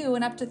for you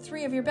and up to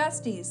 3 of your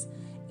besties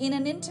in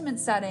an intimate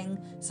setting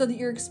so that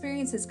your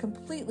experience is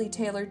completely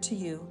tailored to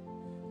you.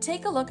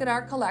 Take a look at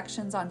our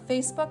collections on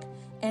Facebook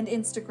and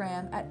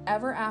Instagram at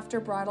Ever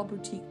After Bridal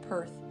Boutique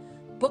Perth.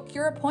 Book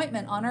your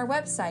appointment on our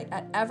website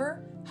at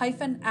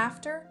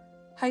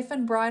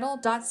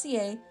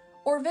ever-after-bridal.ca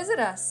or visit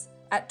us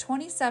at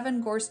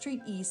 27 Gore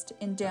Street East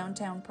in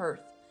downtown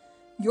Perth.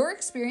 Your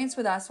experience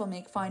with us will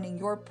make finding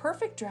your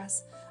perfect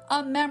dress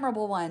a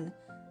memorable one.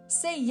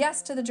 Say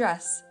yes to the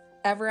dress,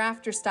 Ever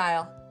After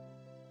style.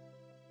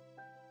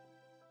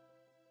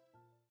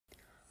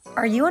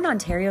 Are you an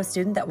Ontario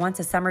student that wants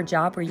a summer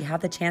job where you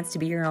have the chance to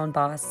be your own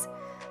boss?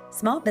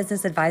 Small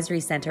Business Advisory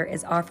Centre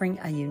is offering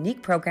a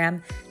unique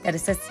program that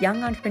assists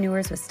young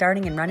entrepreneurs with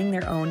starting and running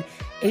their own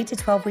 8 to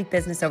 12-week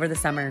business over the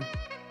summer.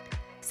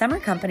 Summer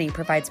Company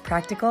provides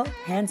practical,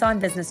 hands-on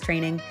business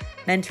training,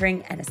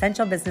 mentoring, and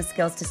essential business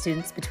skills to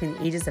students between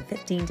the ages of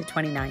 15 to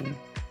 29.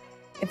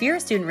 If you're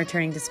a student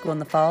returning to school in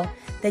the fall,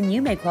 then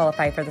you may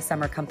qualify for the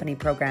Summer Company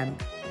program.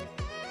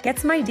 Get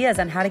some ideas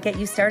on how to get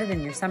you started in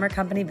your Summer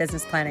Company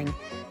business planning.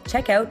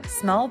 Check out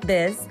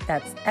smallbiz,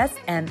 that's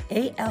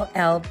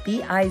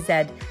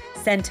SMALLBIZ,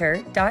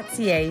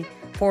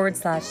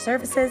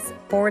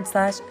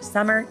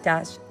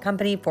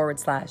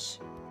 center.ca/services/summer-company/.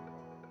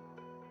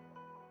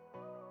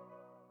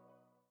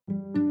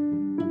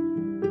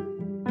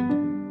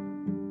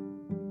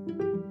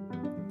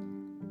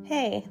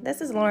 Hey, this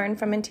is Lauren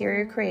from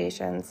Interior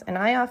Creations, and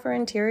I offer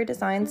interior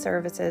design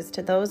services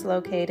to those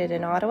located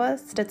in Ottawa,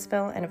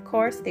 Stittsville, and of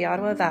course, the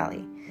Ottawa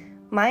Valley.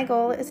 My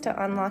goal is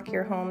to unlock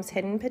your home's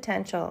hidden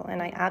potential,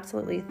 and I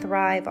absolutely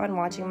thrive on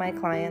watching my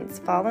clients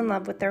fall in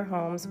love with their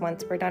homes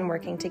once we're done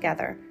working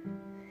together.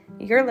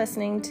 You're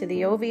listening to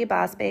the OV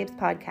Boss Babes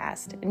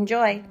podcast.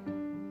 Enjoy!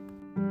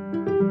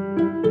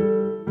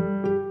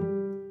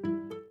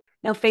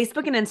 Now,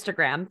 Facebook and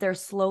Instagram, they're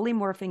slowly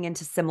morphing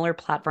into similar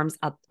platforms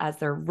as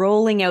they're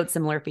rolling out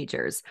similar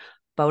features.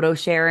 Photo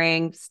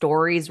sharing,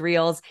 stories,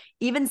 reels,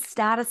 even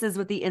statuses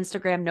with the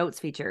Instagram Notes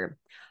feature.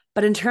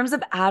 But in terms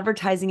of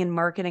advertising and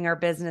marketing our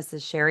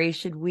businesses, Sherry,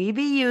 should we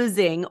be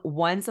using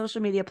one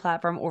social media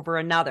platform over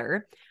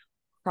another,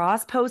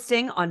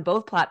 cross-posting on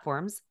both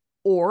platforms,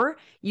 or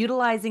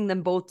utilizing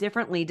them both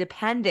differently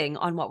depending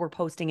on what we're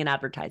posting and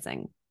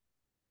advertising?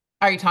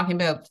 Are you talking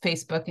about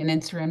Facebook and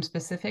Instagram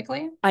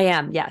specifically? I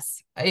am,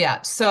 yes.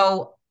 Yeah.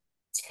 So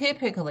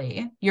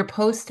typically you're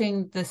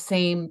posting the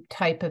same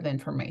type of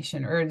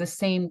information or the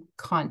same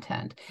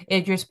content.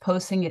 You're just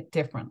posting it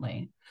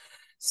differently.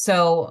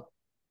 So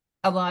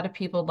a lot of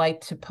people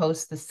like to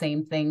post the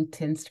same thing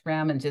to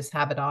Instagram and just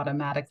have it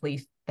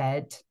automatically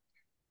fed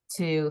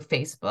to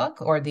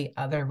Facebook or the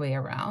other way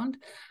around.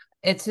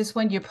 It's just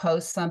when you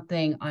post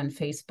something on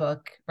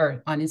Facebook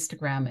or on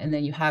Instagram and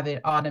then you have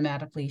it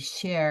automatically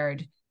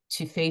shared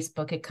to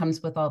Facebook, it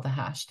comes with all the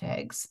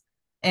hashtags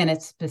and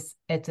it's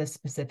a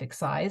specific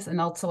size.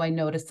 And also I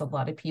noticed a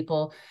lot of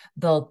people,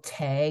 they'll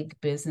tag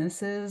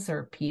businesses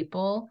or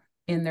people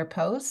in their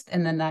post,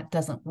 and then that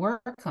doesn't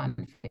work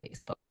on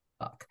Facebook.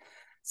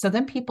 So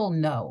then people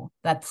know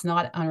that's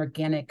not an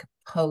organic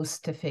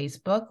post to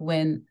Facebook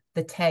when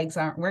the tags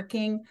aren't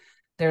working.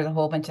 There's a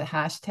whole bunch of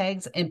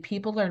hashtags and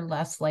people are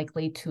less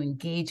likely to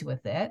engage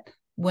with it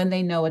when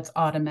they know it's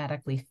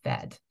automatically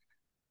fed.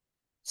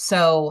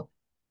 So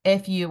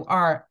if you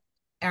are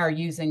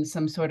using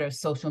some sort of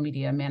social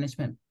media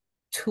management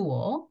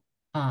tool,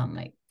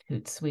 like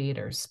Hootsuite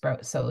or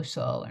Sprout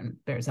Social, and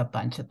there's a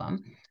bunch of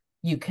them,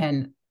 you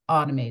can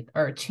automate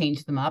or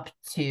change them up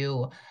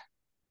to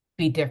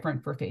be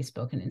different for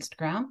Facebook and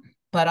Instagram,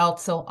 but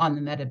also on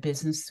the Meta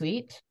Business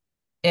Suite.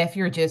 If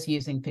you're just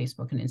using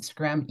Facebook and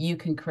Instagram, you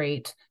can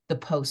create the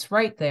post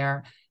right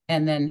there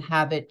and then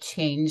have it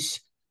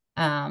change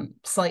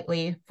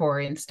slightly for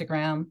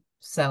Instagram.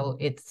 So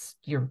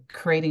you're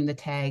creating the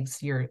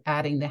tags, you're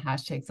adding the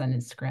hashtags on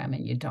Instagram,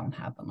 and you don't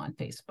have them on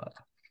Facebook.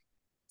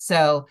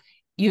 So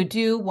you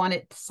do want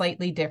it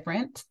slightly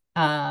different.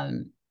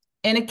 And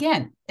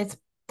again, it's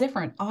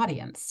different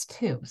audience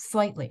too,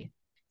 slightly.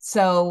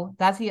 So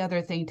that's the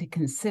other thing to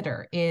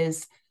consider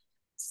is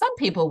some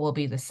people will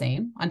be the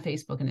same on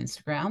Facebook and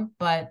Instagram,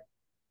 but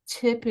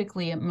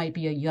typically it might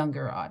be a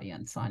younger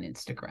audience on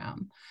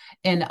Instagram.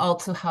 And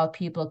also how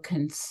people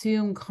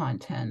consume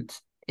content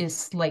is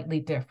slightly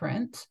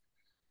different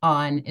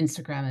on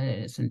Instagram than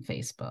it is in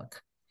Facebook.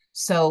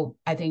 So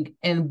I think,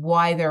 and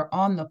why they're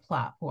on the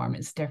platform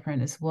is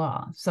different as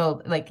well.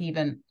 So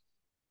even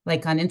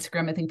like on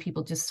Instagram, I think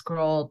people just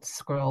scroll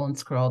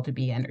to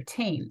be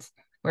entertained.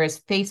 Whereas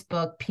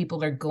Facebook,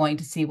 people are going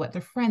to see what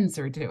their friends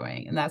are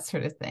doing and that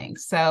sort of thing.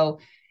 So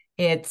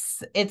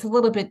it's a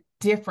little bit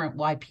different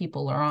why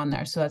people are on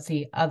there. So that's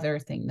the other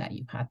thing that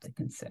you have to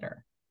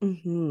consider.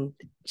 Mm-hmm.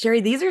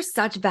 Sherry, these are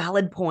such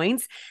valid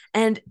points.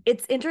 And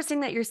it's interesting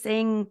that you're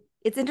saying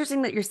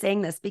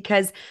this,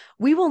 because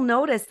we will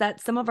notice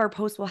that some of our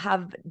posts will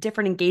have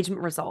different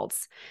engagement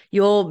results.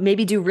 You'll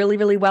maybe do really,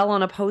 really well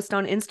on a post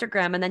on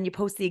Instagram, and then you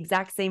post the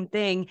exact same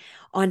thing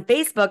on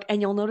Facebook,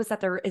 and you'll notice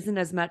that there isn't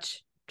as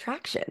much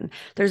traction.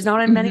 There's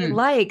not as many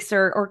likes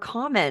or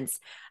comments.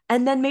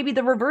 And then maybe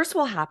the reverse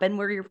will happen,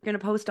 where you're going to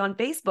post on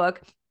Facebook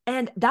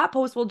and that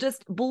post will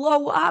just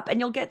blow up, and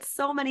you'll get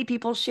so many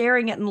people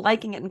sharing it and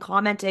liking it and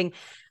commenting.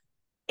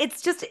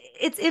 It's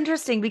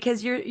interesting,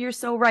 because you're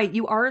so right.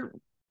 You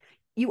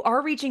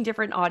are reaching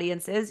different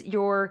audiences.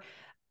 You're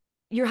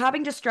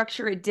having to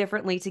structure it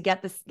differently to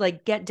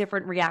get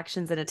different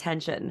reactions and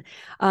attention.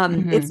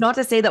 It's not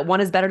to say that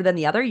one is better than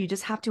the other. You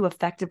just have to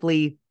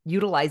effectively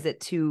utilize it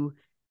to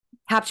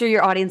capture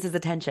your audience's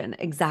attention.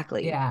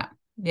 Exactly.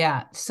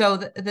 Yeah. So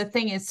the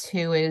thing is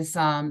too, is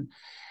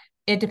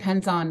it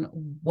depends on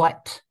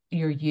what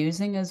you're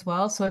using as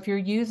well. So if you're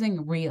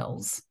using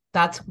Reels,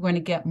 that's going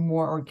to get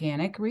more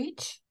organic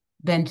reach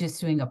than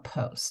just doing a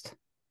post.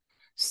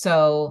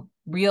 So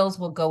Reels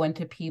will go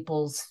into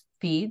people's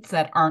feeds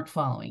that aren't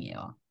following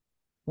you,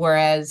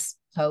 whereas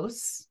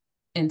posts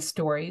and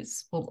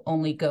stories will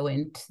only go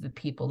into the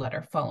people that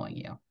are following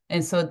you.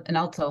 And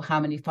also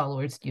how many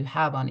followers do you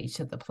have on each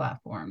of the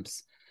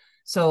platforms?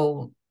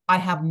 So I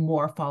have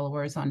more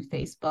followers on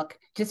Facebook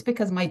just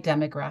because my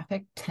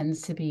demographic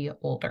tends to be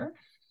older,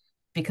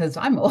 because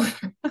I'm older.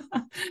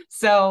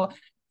 So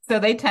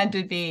they tend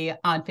to be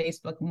on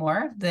Facebook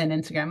more than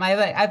Instagram.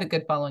 I have a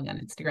good following on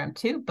Instagram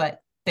too, but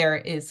there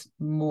is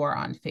more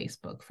on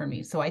Facebook for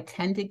me. So I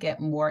tend to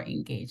get more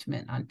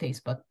engagement on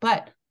Facebook,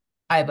 but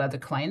I have other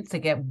clients that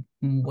get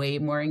way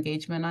more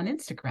engagement on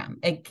Instagram,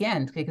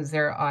 again, because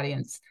their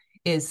audience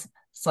is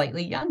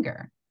slightly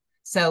younger.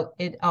 So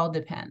it all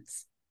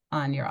depends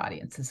on your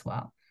audience as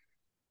well.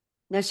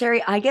 Now,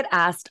 Sherry, I get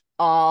asked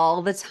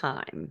all the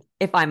time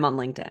if I'm on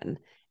LinkedIn,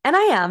 and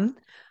I am,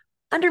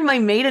 under my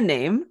maiden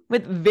name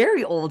with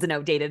very old and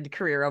outdated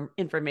career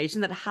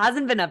information that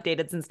hasn't been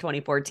updated since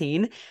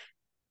 2014.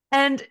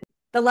 And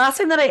the last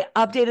time that I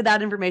updated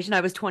that information,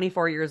 I was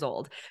 24 years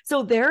old.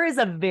 So there is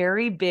a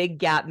very big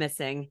gap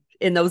missing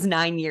in those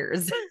 9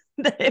 years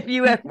if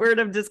you were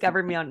to have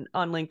discovered me on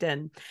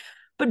LinkedIn.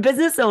 But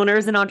business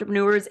owners and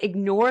entrepreneurs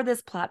ignore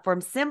this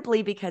platform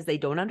simply because they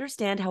don't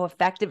understand how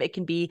effective it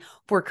can be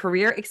for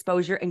career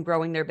exposure and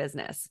growing their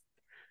business.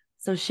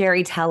 So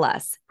Sherry, tell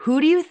us,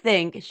 who do you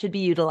think should be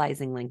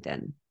utilizing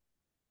LinkedIn?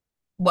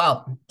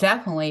 Well,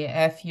 definitely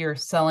if you're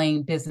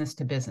selling business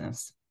to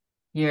business.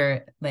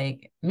 You're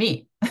like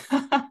me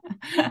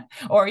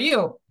or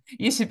you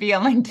should be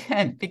on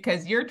LinkedIn,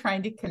 because you're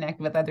trying to connect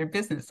with other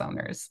business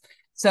owners.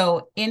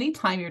 So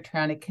anytime you're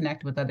trying to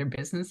connect with other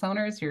business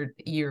owners,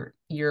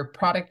 your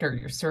product or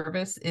your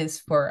service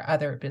is for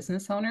other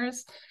business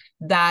owners,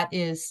 that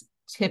is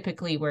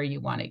typically where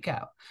you want to go.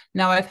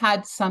 Now, I've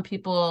had some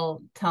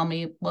people tell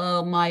me,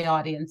 well, my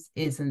audience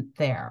isn't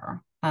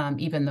there.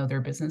 Even though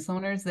they're business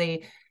owners,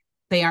 they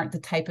aren't the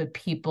type of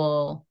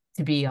people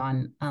to be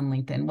on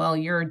LinkedIn. Well,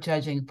 you're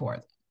judging for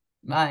them.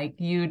 Like,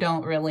 you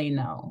don't really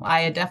know.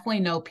 I definitely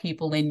know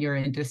people in your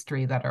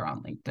industry that are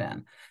on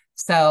LinkedIn.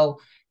 So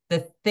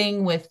the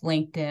thing with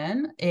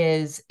LinkedIn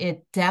is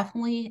it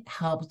definitely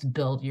helps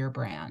build your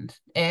brand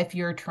if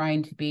you're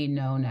trying to be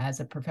known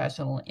as a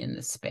professional in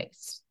the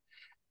space.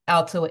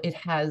 Also, it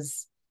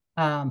has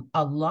a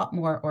lot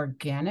more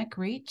organic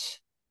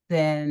reach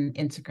than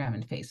Instagram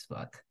and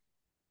Facebook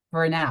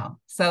for now.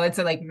 So it's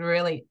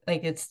really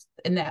it's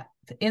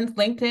in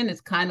LinkedIn,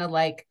 it's kind of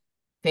like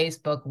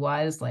Facebook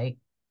was like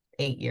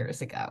 8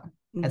 years ago,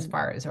 as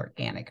far as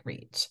organic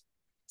reach.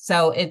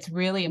 So it's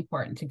really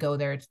important to go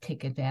there to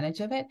take advantage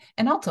of it.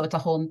 And also it's a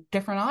whole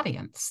different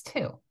audience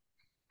too.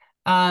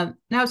 Now,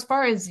 as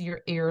far as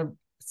your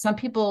some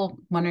people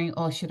wondering,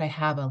 oh, should I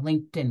have a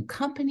LinkedIn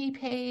company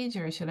page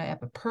or should I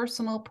have a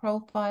personal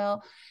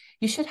profile?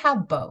 You should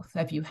have both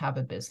if you have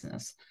a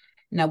business.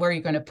 Now, where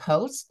you're going to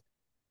post,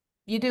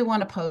 you do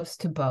want to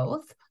post to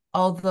both,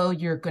 although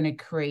you're going to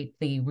create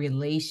the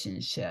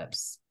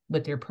relationships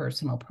with your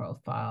personal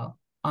profile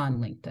on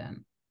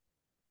LinkedIn.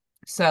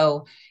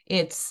 So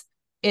it's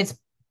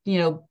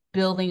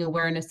building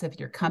awareness of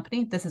your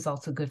company. This is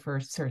also good for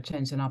search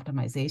engine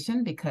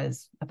optimization,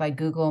 because if I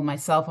Google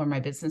myself or my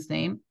business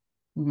name,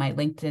 my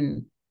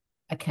LinkedIn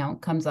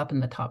account comes up in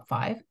the top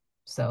 5.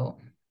 So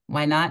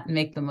why not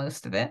make the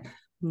most of it?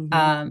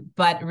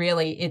 But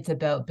really, it's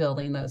about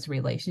building those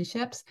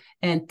relationships.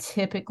 And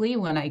typically,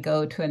 when I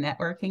go to a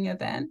networking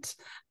event,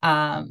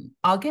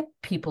 I'll get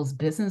people's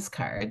business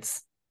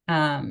cards.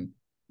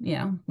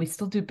 We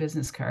still do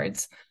business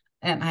cards,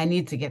 and I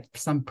need to get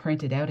some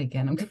printed out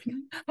again.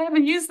 I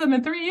haven't used them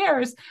in 3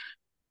 years,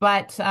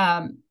 but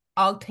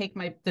I'll take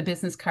the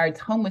business cards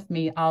home with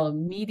me. I'll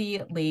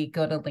immediately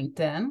go to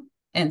LinkedIn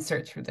and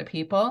search for the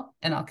people,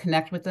 and I'll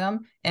connect with them,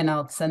 and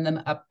I'll send them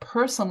a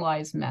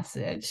personalized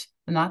message,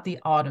 not the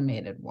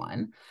automated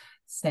one,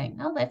 saying,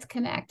 oh, let's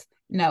connect.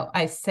 No,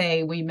 I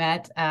say, we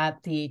met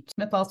at the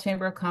Smith Falls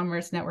Chamber of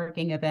Commerce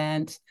networking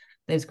event.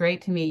 It was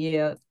great to meet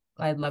you.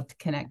 I'd love to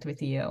connect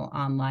with you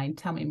online.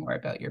 Tell me more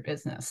about your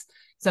business.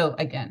 So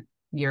again,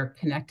 you're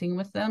connecting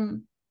with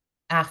them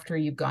after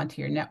you've gone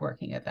to your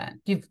networking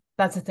event.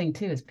 That's the thing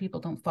too, is people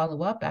don't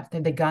follow up after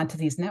they've gone to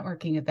these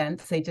networking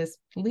events. They just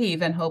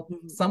leave and hope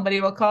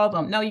somebody will call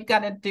them. No, you got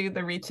to do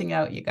the reaching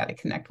out. You got to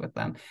connect with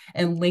them.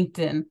 And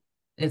LinkedIn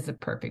is the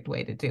perfect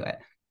way to do it.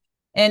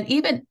 And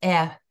even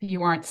if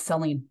you aren't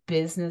selling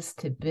business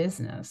to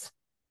business,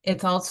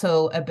 it's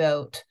also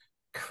about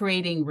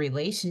creating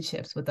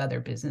relationships with other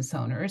business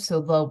owners.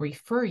 So they'll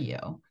refer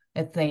you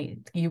if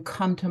you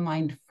come to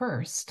mind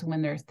first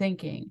when they're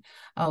thinking,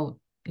 oh,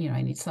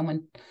 I need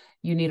someone.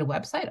 You need a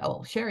website?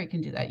 Oh, Sherry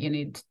can do that. You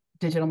need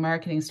digital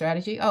marketing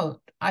strategy? Oh,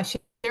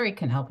 Sherry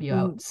can help you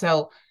out.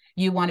 So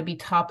you want to be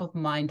top of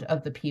mind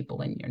of the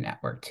people in your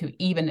network too,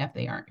 even if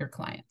they aren't your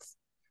clients.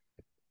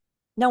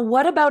 Now,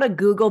 what about a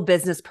Google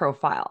business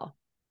profile?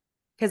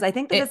 Because I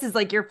think that this is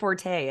like your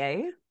forte,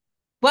 eh?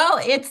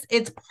 Well,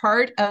 it's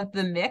part of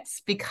the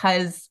mix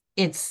because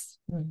it's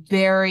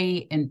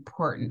very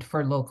important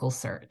for local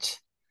search.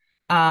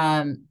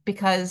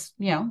 Because,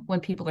 when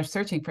people are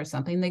searching for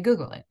something, they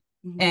Google it.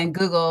 And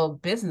Google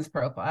business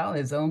profile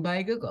is owned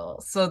by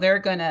Google. So they're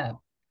going to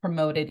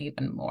promote it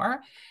even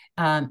more.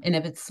 And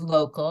if it's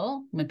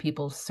local, when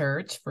people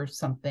search for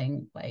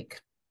something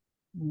like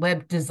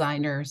web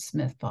designer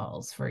Smith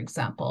Falls, for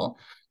example,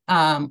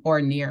 or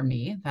near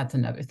me, that's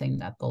another thing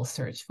that they'll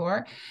search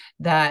for,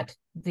 that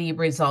the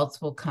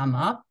results will come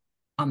up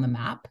on the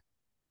map.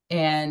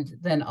 And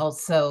then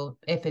also,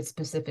 if it's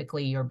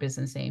specifically your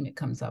business name, it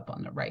comes up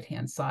on the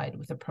right-hand side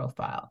with a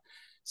profile.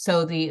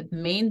 So the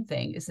main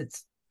thing is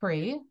it's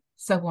free,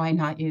 so why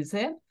not use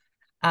it?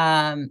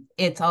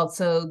 It's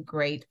also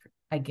great,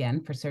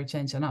 again, for search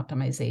engine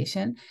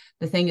optimization.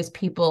 The thing is,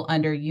 people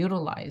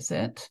underutilize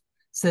it,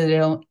 so they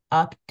don't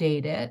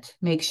update it.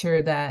 Make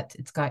sure that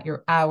it's got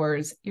your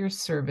hours, your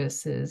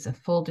services, a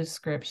full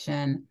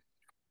description.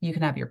 You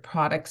can have your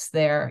products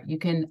there. You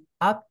can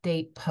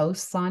update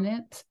posts on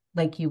it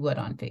like you would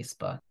on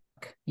Facebook.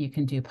 You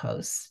can do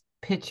posts,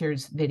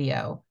 pictures,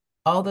 video.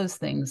 All those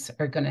things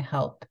are going to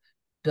help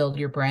build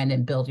your brand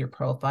and build your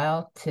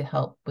profile to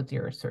help with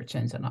your search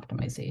engine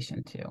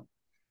optimization too.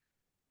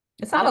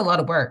 It's not a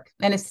lot of work,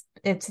 and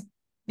it's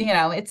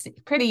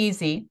pretty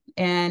easy,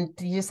 and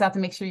you just have to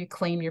make sure you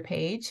claim your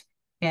page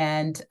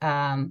and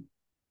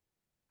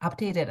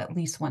update it at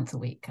least once a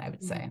week, I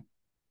would say.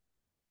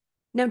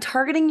 Now,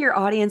 targeting your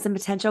audience and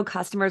potential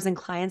customers and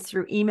clients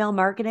through email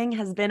marketing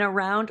has been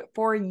around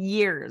for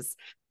years.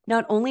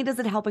 Not only does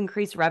it help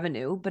increase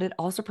revenue, but it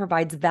also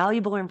provides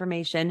valuable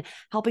information,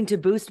 helping to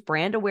boost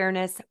brand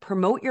awareness,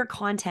 promote your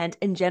content,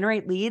 and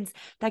generate leads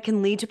that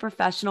can lead to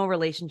professional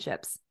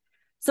relationships.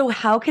 So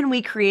how can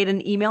we create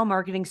an email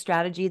marketing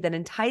strategy that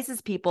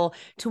entices people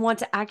to want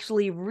to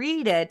actually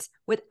read it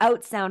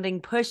without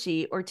sounding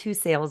pushy or too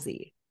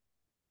salesy?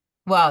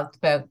 Well, it's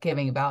about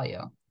giving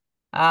value.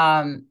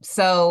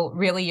 So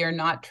really, you're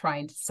not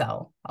trying to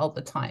sell all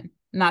the time.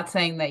 Not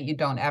saying that you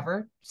don't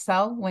ever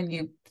sell when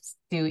you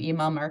do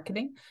email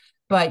marketing,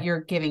 but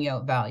you're giving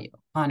out value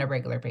on a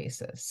regular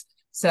basis.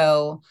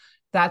 So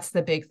that's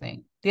the big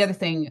thing. The other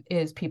thing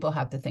is people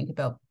have to think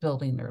about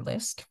building their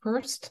list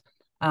first.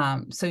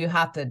 So you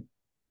have to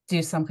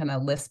do some kind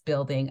of list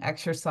building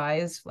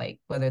exercise, like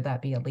whether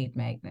that be a lead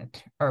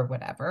magnet or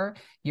whatever.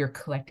 You're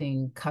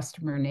collecting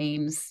customer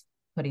names,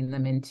 putting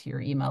them into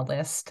your email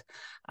list.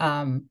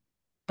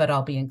 But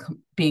all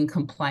being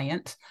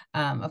compliant,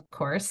 of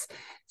course.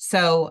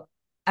 So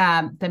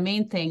the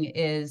main thing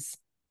is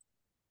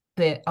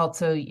that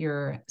also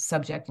your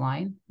subject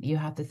line. You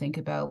have to think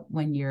about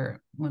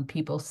when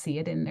people see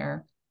it in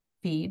their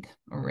feed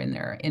or in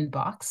their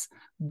inbox,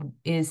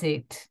 is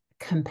it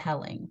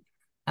compelling?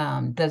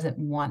 Does it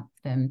want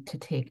them to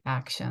take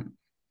action?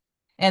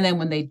 And then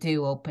when they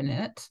do open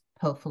it,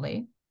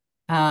 hopefully,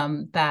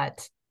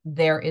 that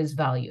there is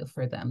value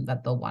for them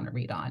that they'll want to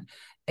read on.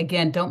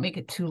 Again, don't make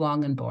it too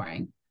long and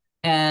boring.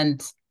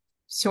 And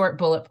short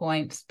bullet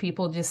points,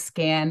 people just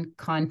scan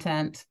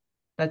content.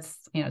 That's,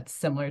 it's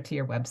similar to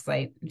your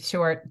website.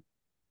 Short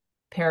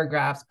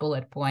paragraphs,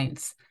 bullet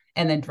points,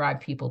 and then drive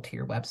people to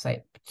your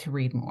website to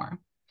read more.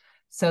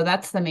 So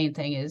that's the main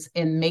thing, is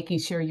in making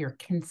sure you're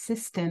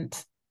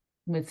consistent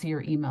with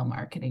your email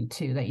marketing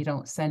too, that you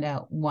don't send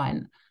out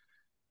one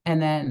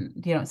and then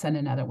you don't send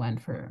another one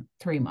for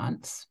 3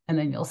 months, and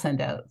then you'll send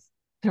out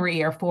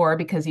 3 or 4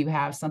 because you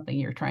have something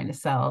you're trying to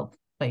sell,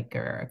 like,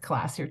 or a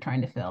class you're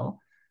trying to fill.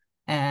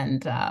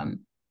 And then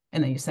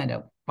you send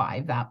out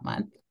 5 that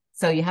month.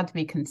 So you have to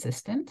be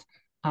consistent.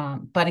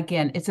 But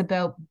again, it's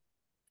about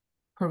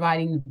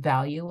providing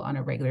value on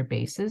a regular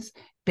basis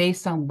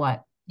based on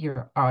what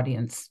your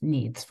audience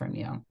needs from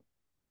you.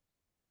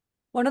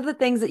 One of the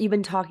things that you've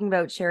been talking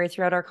about, Sherry,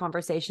 throughout our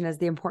conversation is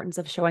the importance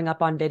of showing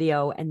up on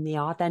video and the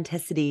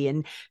authenticity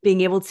and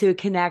being able to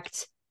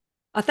connect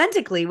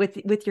authentically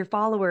with your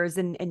followers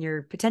and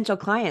your potential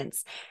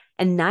clients.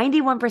 And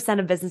 91%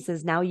 of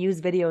businesses now use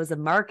video as a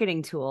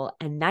marketing tool,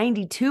 and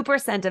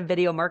 92% of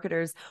video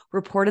marketers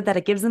reported that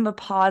it gives them a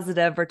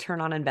positive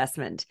return on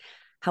investment.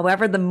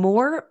 However, the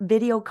more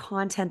video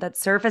content that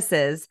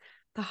surfaces,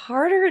 the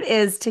harder it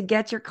is to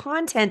get your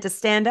content to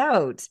stand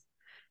out.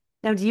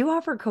 Now, do you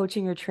offer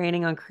coaching or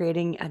training on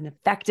creating an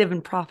effective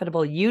and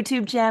profitable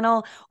YouTube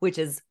channel, which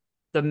is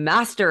the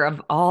master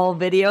of all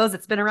videos?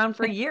 It's been around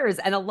for years,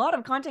 and a lot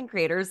of content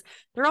creators,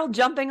 they're all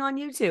jumping on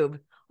YouTube.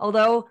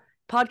 Although,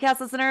 podcast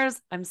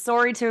listeners, I'm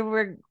sorry to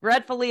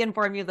regretfully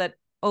inform you that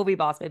OV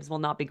Boss Babes will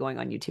not be going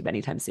on YouTube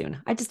anytime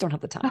soon. I just don't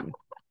have the time.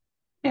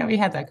 Yeah, we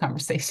had that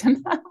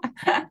conversation.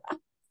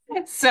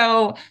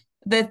 So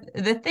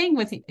the thing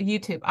with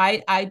YouTube,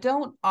 I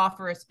don't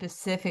offer a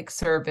specific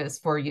service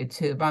for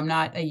YouTube. I'm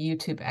not a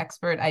YouTube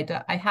expert.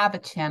 I have a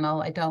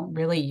channel. I don't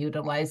really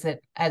utilize it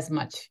as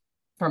much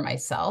for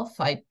myself.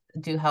 I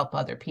do help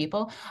other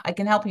people. I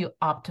can help you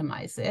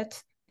optimize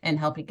it and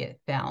help you get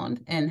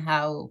found, and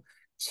how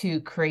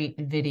to create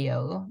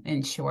video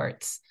and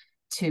shorts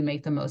to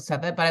make the most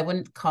of it. But I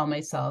wouldn't call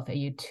myself a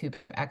YouTube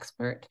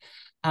expert.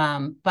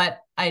 But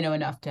I know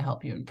enough to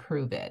help you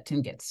improve it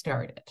and get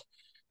started.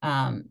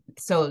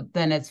 So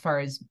then as far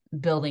as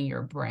building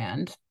your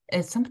brand,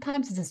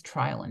 sometimes it's just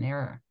trial and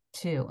error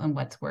too, and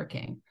what's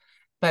working.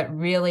 But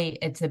really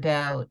it's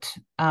about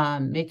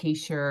making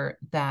sure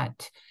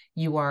that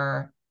you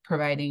are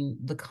providing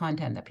the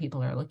content that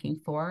people are looking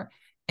for,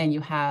 and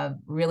you have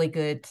really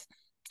good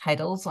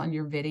titles on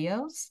your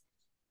videos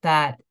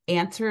that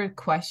answer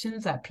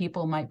questions that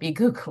people might be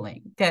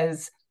Googling,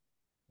 because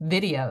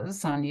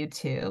videos on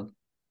YouTube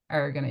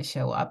are going to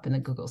show up in the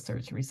Google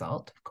search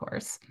result, of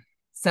course.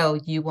 So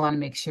you want to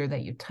make sure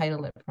that you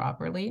title it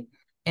properly,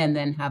 and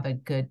then have a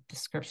good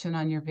description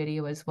on your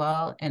video as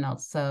well. And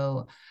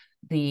also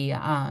the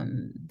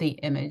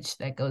image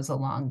that goes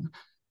along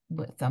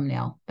with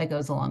thumbnail that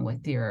goes along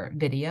with your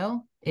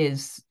video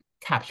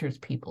captures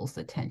people's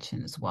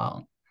attention as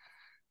well.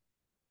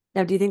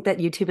 Now, do you think that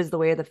YouTube is the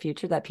way of the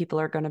future, that people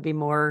are going to be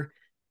more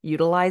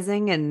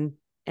utilizing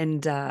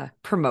and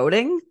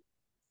promoting?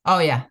 Oh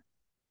yeah.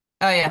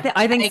 Oh yeah.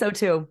 I think so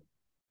too.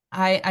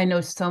 I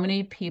know so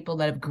many people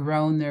that have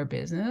grown their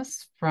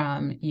business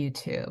from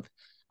YouTube.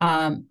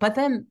 But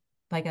then,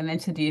 like I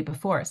mentioned to you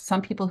before,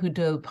 some people who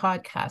do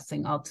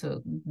podcasting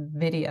also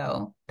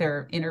video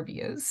their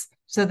interviews.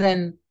 So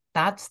then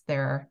that's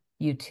their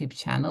YouTube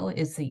channel,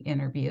 is the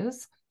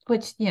interviews,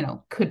 which,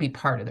 could be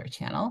part of their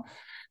channel.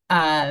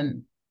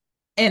 And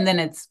then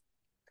it's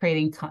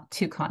creating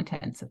two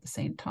contents at the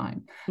same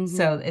time. Mm-hmm.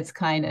 So it's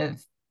kind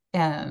of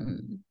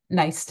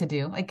nice to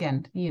do.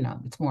 Again,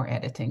 it's more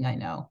editing, I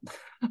know.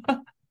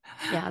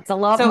 Yeah, it's a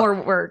lot more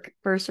work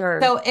for sure.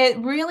 So it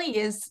really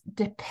is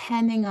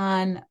depending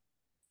on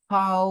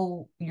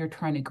how you're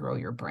trying to grow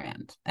your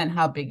brand and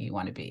how big you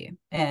want to be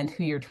and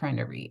who you're trying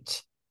to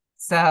reach.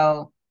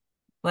 So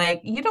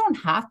you don't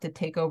have to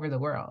take over the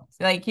world.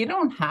 You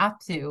don't have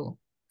to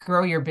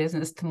grow your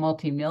business to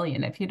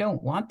multi-million if you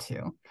don't want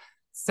to.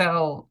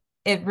 So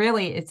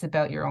it's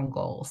about your own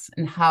goals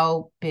and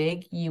how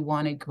big you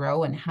want to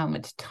grow and how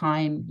much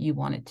time you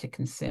want it to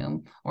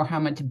consume, or how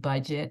much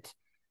budget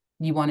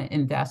you want to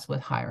invest with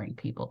hiring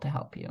people to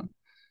help you.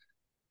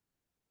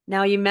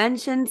 Now, you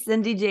mentioned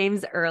Cindy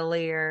James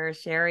earlier,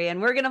 Sherry,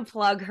 and we're going to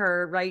plug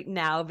her right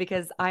now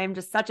because I am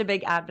just such a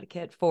big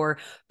advocate for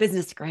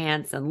business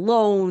grants and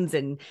loans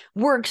and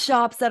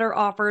workshops that are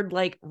offered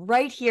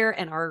right here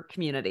in our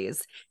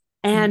communities.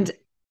 And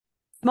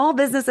Small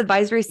Business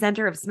Advisory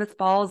Center of Smith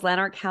Falls,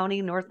 Lanark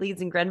County, North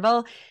Leeds, and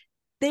Grenville,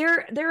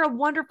 they're a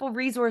wonderful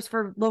resource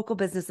for local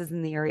businesses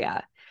in the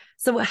area.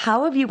 So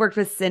how have you worked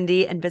with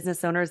Cindy and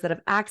business owners that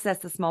have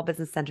accessed the Small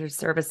Business Center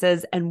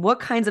services, and what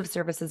kinds of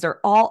services are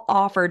all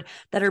offered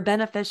that are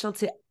beneficial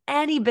to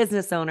any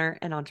business owner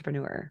and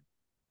entrepreneur?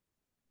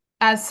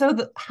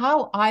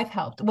 How I've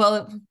helped,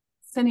 well,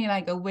 Cindy and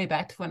I go way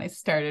back to when I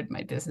started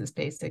my business,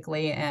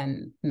 basically,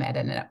 and met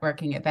at a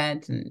networking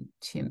event, and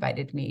she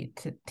invited me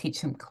to teach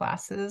some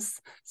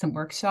classes, some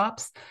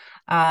workshops.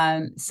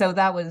 So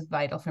that was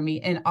vital for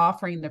me, and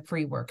offering the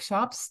free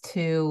workshops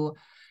to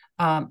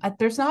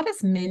there's not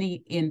as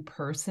many in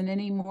person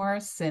anymore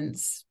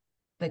since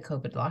the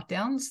COVID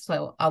lockdowns.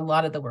 So a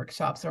lot of the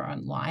workshops are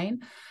online,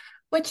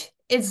 which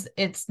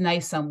it's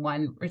nice on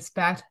one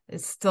respect.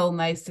 It's still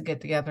nice to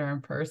get together in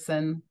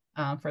person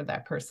for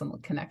that personal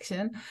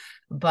connection.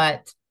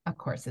 But of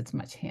course, it's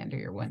much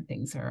handier when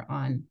things are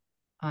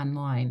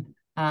online.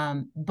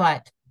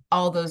 But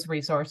all those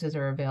resources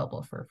are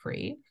available for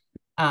free.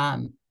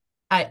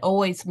 I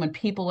always, when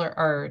people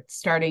are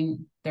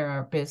starting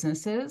their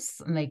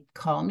businesses and they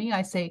call me,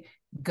 I say,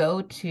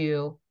 go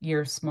to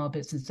your small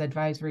business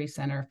advisory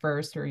center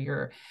first, or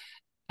your,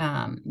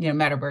 no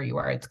matter where you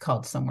are, it's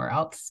called somewhere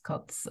else. It's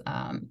called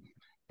the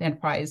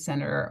enterprise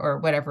center or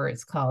whatever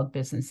it's called,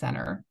 business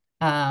center.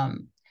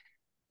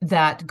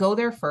 That go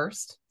there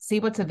first, see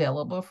what's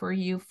available for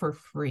you for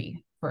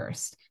free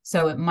first.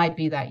 So it might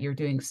be that you're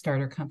doing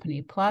Starter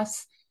Company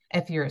Plus.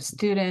 If you're a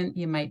student,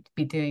 you might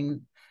be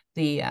doing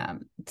the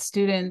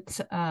student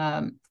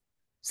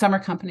summer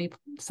company.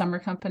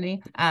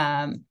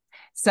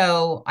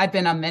 So I've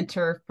been a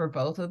mentor for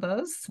both of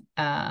those,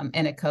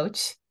 and a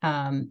coach.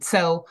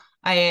 So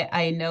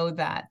I know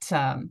that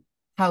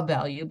how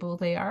valuable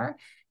they are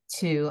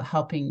to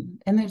helping.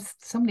 And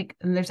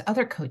there's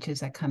other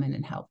coaches that come in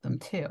and help them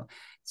too.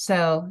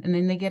 So, and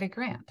then they get a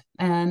grant,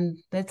 and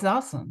that's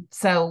awesome.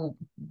 So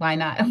why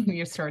not, when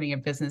you're starting a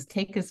business,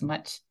 take as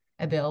much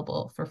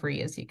available for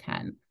free as you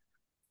can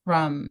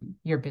from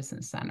your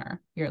business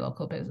center, your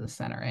local business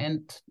center.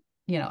 And,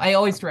 I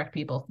always direct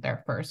people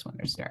there first when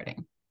they're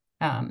starting.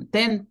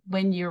 Then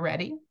when you're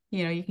ready,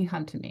 you can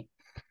come to me.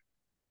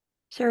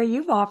 Sherry,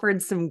 you've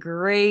offered some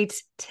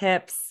great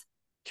tips,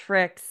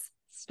 tricks,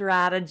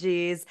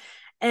 strategies,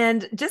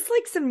 and just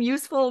like some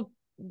useful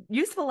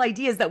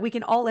ideas that we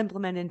can all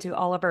implement into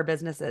all of our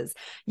businesses.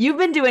 You've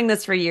been doing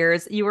this for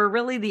years. You were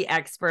really the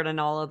expert in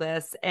all of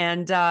this.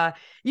 And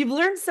you've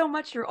learned so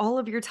much through all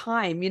of your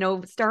time,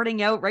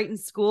 starting out right in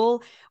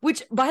school,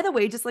 which, by the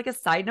way, just like a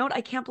side note,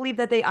 I can't believe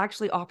that they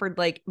actually offered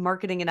like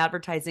marketing and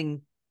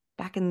advertising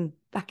back in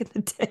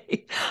the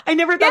day. I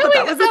never thought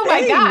that was a thing. Oh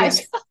my gosh.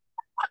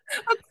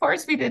 Of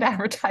course we did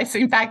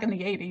advertising back in the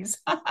 80s.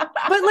 But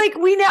like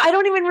I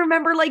don't even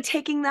remember like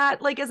taking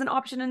that like as an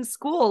option in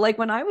school, like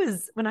when I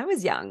was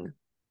young.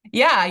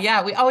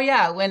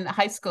 Yeah. When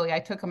high school, I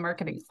took a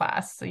marketing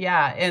class. So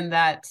yeah. And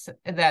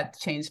that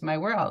changed my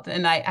world.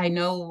 And I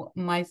know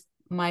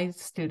my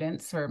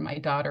students, or my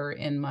daughter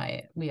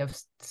we have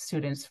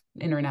students,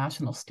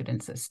 international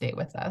students that stay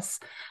with us.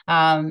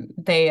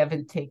 They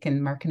haven't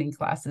taken marketing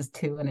classes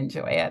too and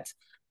enjoy it.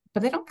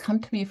 But they don't come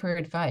to me for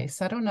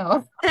advice. I don't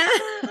know.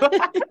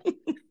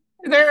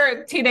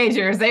 They're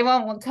teenagers. They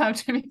won't come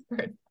to me for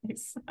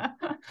advice.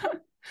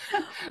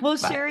 Well,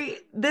 Sherry,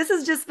 this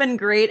has just been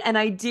great. And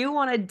I do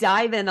want to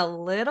dive in a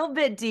little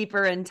bit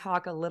deeper and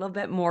talk a little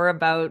bit more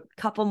about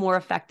a couple more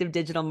effective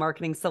digital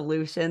marketing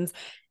solutions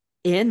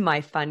in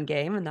my fun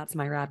game. And that's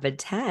my Rapid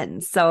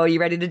 10. So you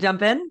ready to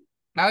jump in?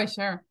 Oh,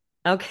 sure.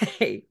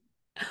 Okay.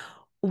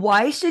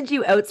 Why should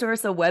you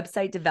outsource a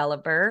website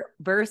developer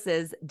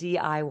versus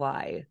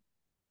DIY?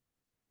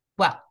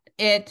 Well,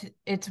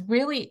 it's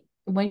really,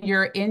 when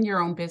you're in your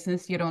own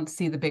business, you don't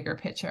see the bigger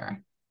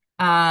picture.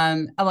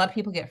 A lot of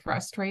people get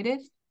frustrated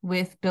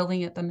with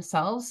building it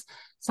themselves.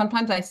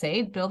 Sometimes I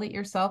say build it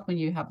yourself when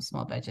you have a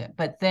small budget,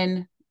 but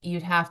then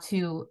you'd have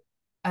to,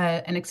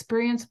 an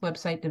experienced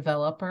website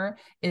developer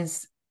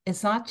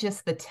it's not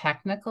just the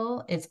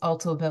technical, it's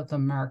also about the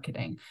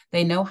marketing.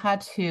 They know how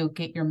to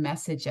get your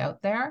message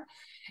out there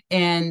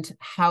and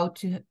how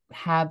to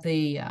have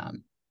the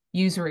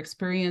user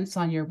experience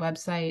on your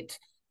website,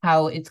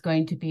 how it's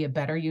going to be a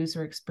better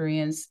user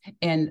experience,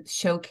 and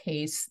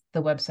showcase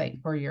the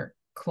website for your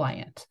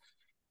client.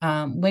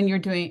 When you're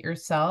doing it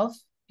yourself,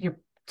 you're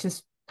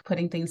just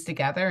putting things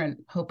together and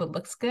hope it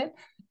looks good.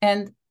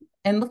 And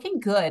looking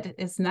good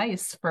is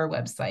nice for a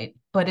website,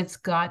 but it's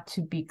got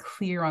to be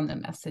clear on the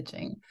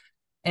messaging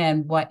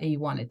and what you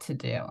want it to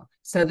do.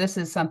 So this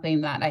is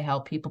something that I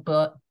help people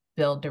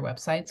build their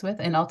websites with,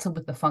 and also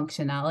with the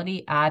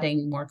functionality,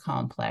 adding more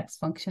complex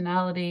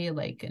functionality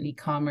like an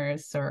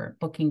e-commerce or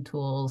booking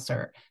tools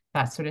or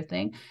that sort of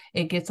thing.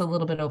 It gets a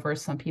little bit over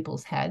some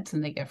people's heads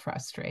and they get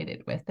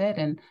frustrated with it.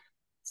 And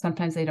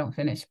sometimes they don't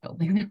finish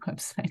building their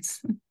websites.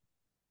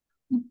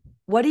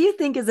 What do you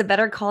think is a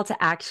better call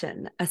to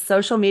action, a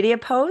social media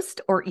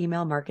post or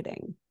email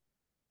marketing?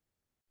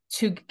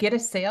 To get a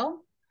sale,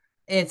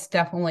 it's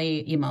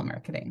definitely email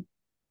marketing.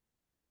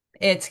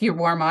 It's your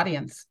warm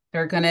audience.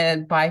 They're going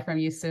to buy from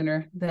you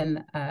sooner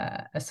than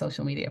a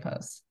social media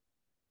post.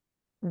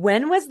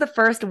 When was the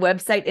first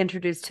website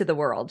introduced to the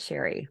world,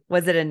 Sherry?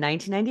 Was it in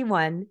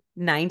 1991,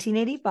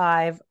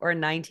 1985, or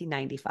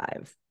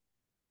 1995?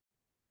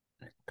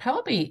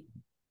 Probably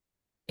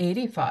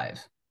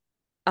 85.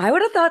 I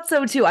would have thought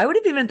so too. I would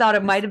have even thought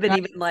it might have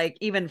been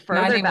even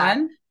further 91? Back.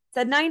 It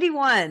said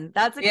 91.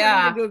 That's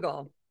according to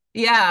Google.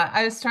 Yeah,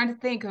 I was trying to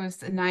think. It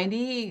was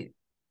 90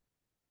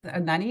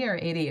 or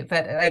 80,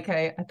 but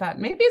I thought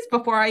maybe it's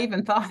before I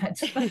even thought.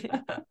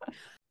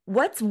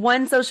 What's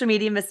one social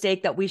media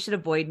mistake that we should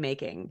avoid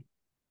making?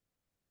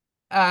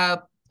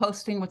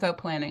 Posting without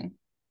planning.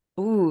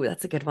 Ooh,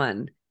 that's a good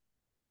one.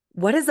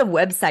 What is a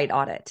website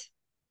audit?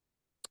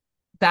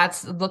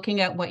 That's looking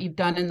at what you've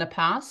done in the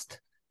past,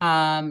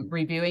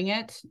 reviewing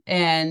it,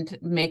 and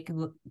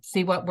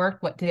see what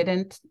worked, what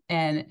didn't,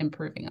 and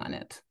improving on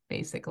it,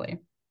 basically.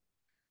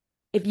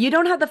 If you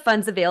don't have the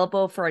funds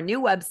available for a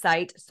new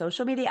website,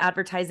 social media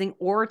advertising,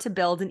 or to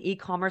build an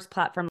e-commerce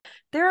platform,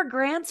 there are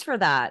grants for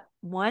that.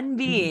 One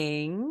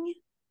being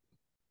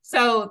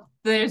So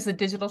there's the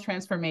digital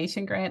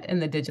transformation grant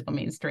and the digital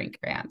mainstream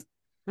grant.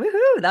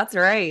 Woohoo, that's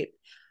right.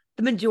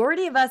 The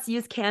majority of us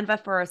use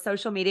Canva for our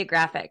social media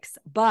graphics.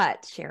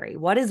 But Sherry,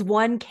 what is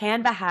one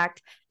Canva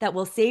hack that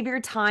will save your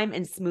time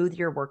and smooth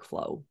your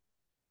workflow?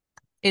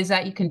 Is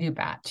that you can do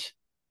batch.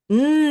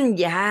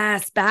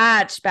 Yes,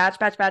 batch,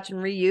 and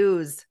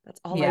reuse. That's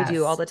all I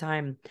do all Yes. the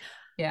time.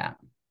 Yeah.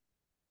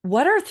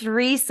 What are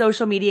 3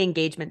 social media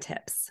engagement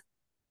tips?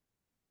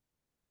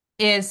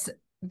 Is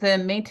the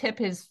main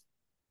tip is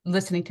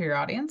listening to your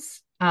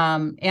audience,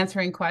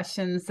 answering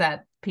questions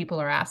that people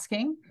are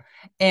asking,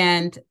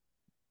 and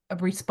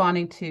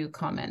responding to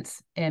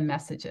comments and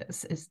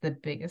messages is the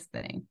biggest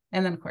thing.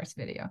 And then, of course,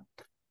 video.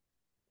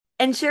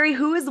 And Sherry,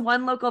 who is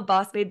one local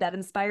boss babe that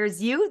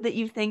inspires you that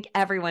you think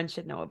everyone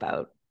should know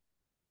about?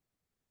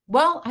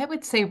 Well, I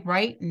would say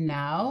right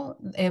now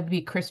it would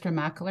be Krista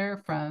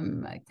Mackler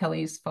from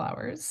Kelly's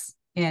Flowers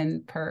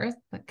in Perth,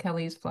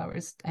 Kelly's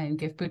Flowers and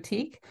Gift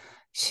Boutique.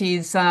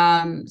 She's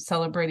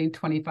celebrating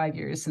 25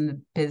 years in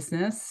the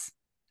business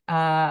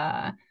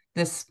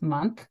this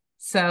month.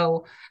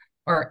 So,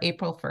 or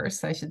April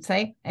 1st, I should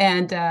say.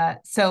 And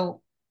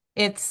so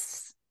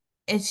it's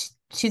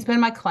she's been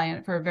my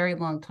client for a very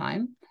long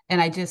time. And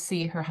I just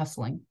see her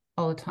hustling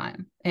all the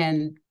time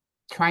and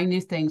trying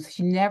new things.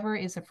 She never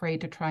is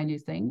afraid to try new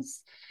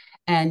things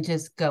and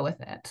just go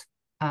with it.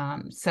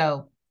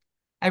 So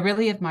I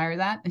really admire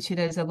that. And she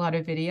does a lot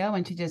of video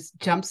and she just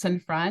jumps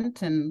in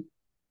front, and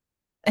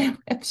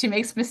if she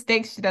makes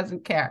mistakes, she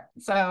doesn't care.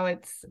 So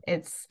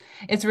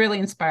it's really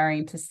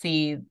inspiring to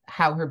see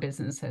how her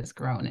business has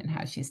grown and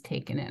how she's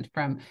taken it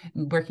from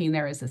working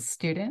there as a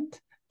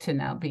student to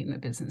now being the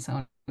business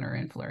owner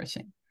and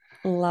flourishing.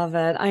 Love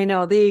it. I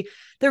know the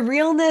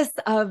realness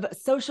of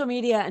social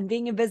media and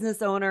being a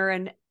business owner,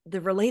 and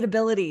the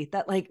relatability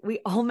that like we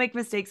all make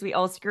mistakes, we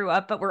all screw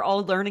up, but we're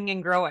all learning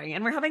and growing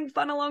and we're having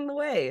fun along the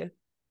way.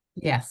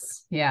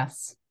 Yes.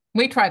 Yes.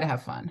 We try to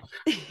have fun.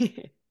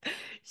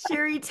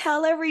 Sherry,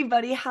 tell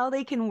everybody how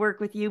they can work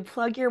with you,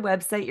 plug your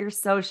website, your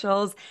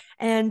socials,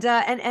 and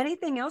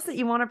anything else that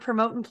you want to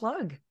promote and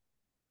plug.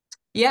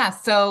 Yeah,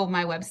 so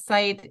my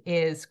website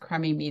is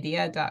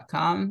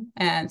crummymedia.com.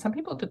 And some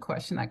people do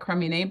question that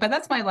Crummy name, but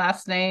that's my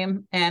last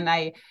name. And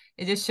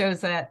it just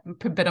shows that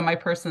a bit of my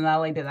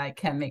personality that I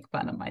can make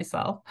fun of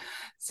myself.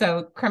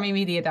 So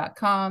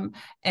crummymedia.com.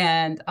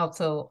 And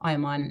also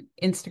I'm on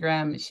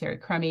Instagram, Sherry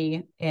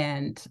Crummy,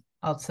 and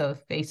also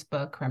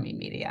Facebook, Crummy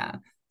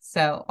Media.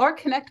 So, or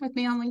connect with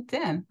me on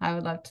LinkedIn. I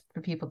would love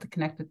for people to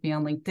connect with me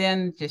on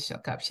LinkedIn. Just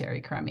look up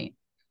Sherry Crummy.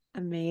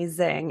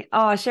 Amazing.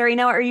 Oh, Sherry,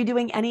 now are you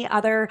doing any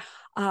other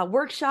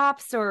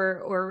workshops,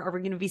 or are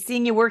we going to be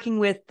seeing you working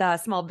with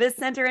Small Biz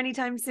Center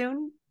anytime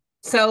soon?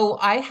 So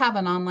I have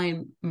an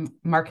online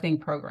marketing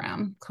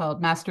program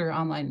called Master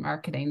Online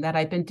Marketing that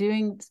I've been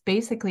doing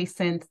basically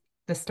since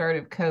the start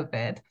of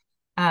COVID.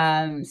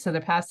 So the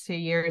past 2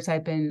 years,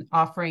 I've been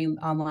offering an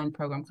online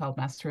program called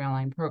Master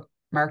Online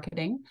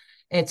Marketing.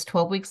 It's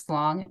 12 weeks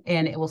long,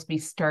 and it will be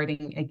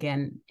starting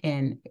again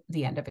in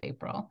the end of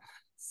April.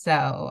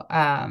 So,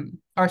 the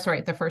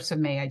 1st of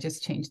May, I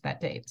just changed that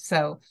date.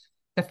 So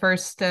the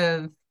first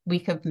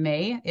week of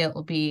May, it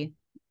will be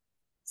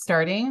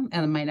starting,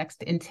 and my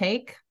next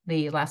intake,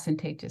 the last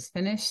intake just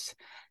finished.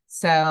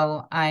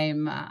 So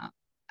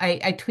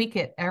I tweak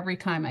it every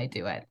time I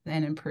do it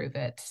and improve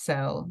it.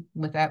 So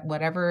with that,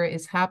 whatever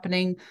is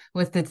happening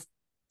with the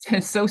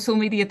social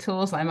media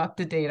tools, I'm up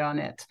to date on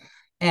it.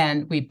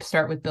 And we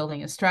start with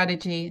building a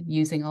strategy,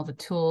 using all the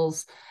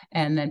tools,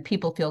 and then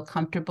people feel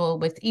comfortable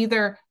with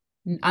either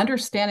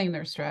understanding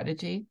their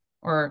strategy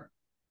or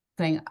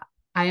saying,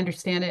 I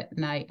understand it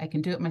and I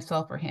can do it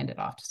myself, or hand it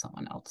off to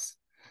someone else.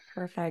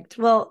 Perfect.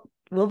 Well,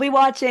 we'll be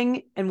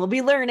watching and we'll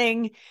be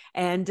learning,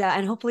 and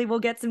hopefully we'll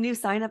get some new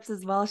signups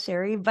as well,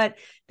 Sherry. But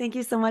thank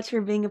you so much for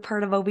being a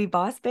part of OB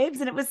Boss Babes.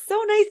 And it was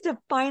so nice to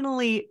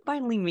finally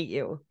meet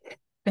you.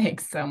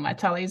 Thanks so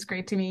much, Holly. It's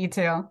great to meet you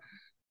too.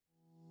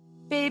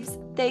 Babes,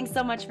 thanks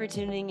so much for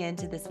tuning in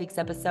to this week's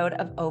episode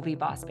of OB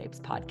Boss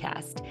Babes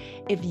podcast.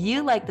 If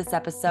you like this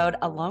episode,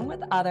 along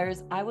with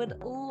others, I would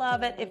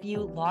love it if you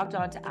logged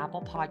on to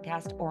Apple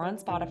Podcast or on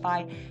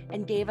Spotify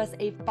and gave us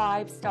a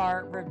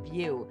 5-star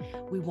review.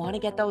 We want to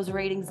get those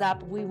ratings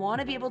up. We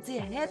want to be able to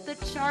hit the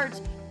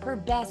charts for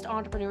best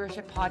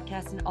entrepreneurship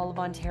podcast in all of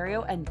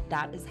Ontario, and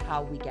that is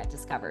how we get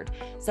discovered.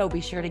 So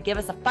be sure to give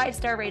us a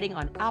 5-star rating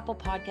on Apple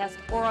Podcast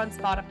or on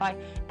Spotify,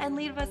 and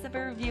leave us a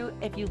review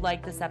if you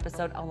like this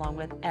episode, along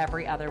with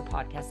every other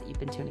podcast that you've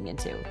been tuning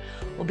into.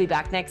 We'll be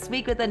back next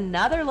week with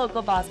another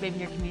local boss babe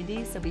in your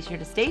community, so be sure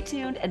to stay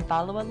tuned and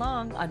follow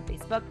along on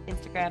Facebook,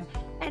 Instagram,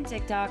 and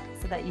TikTok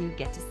so that you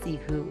get to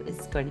see who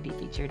is going to be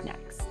featured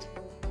next.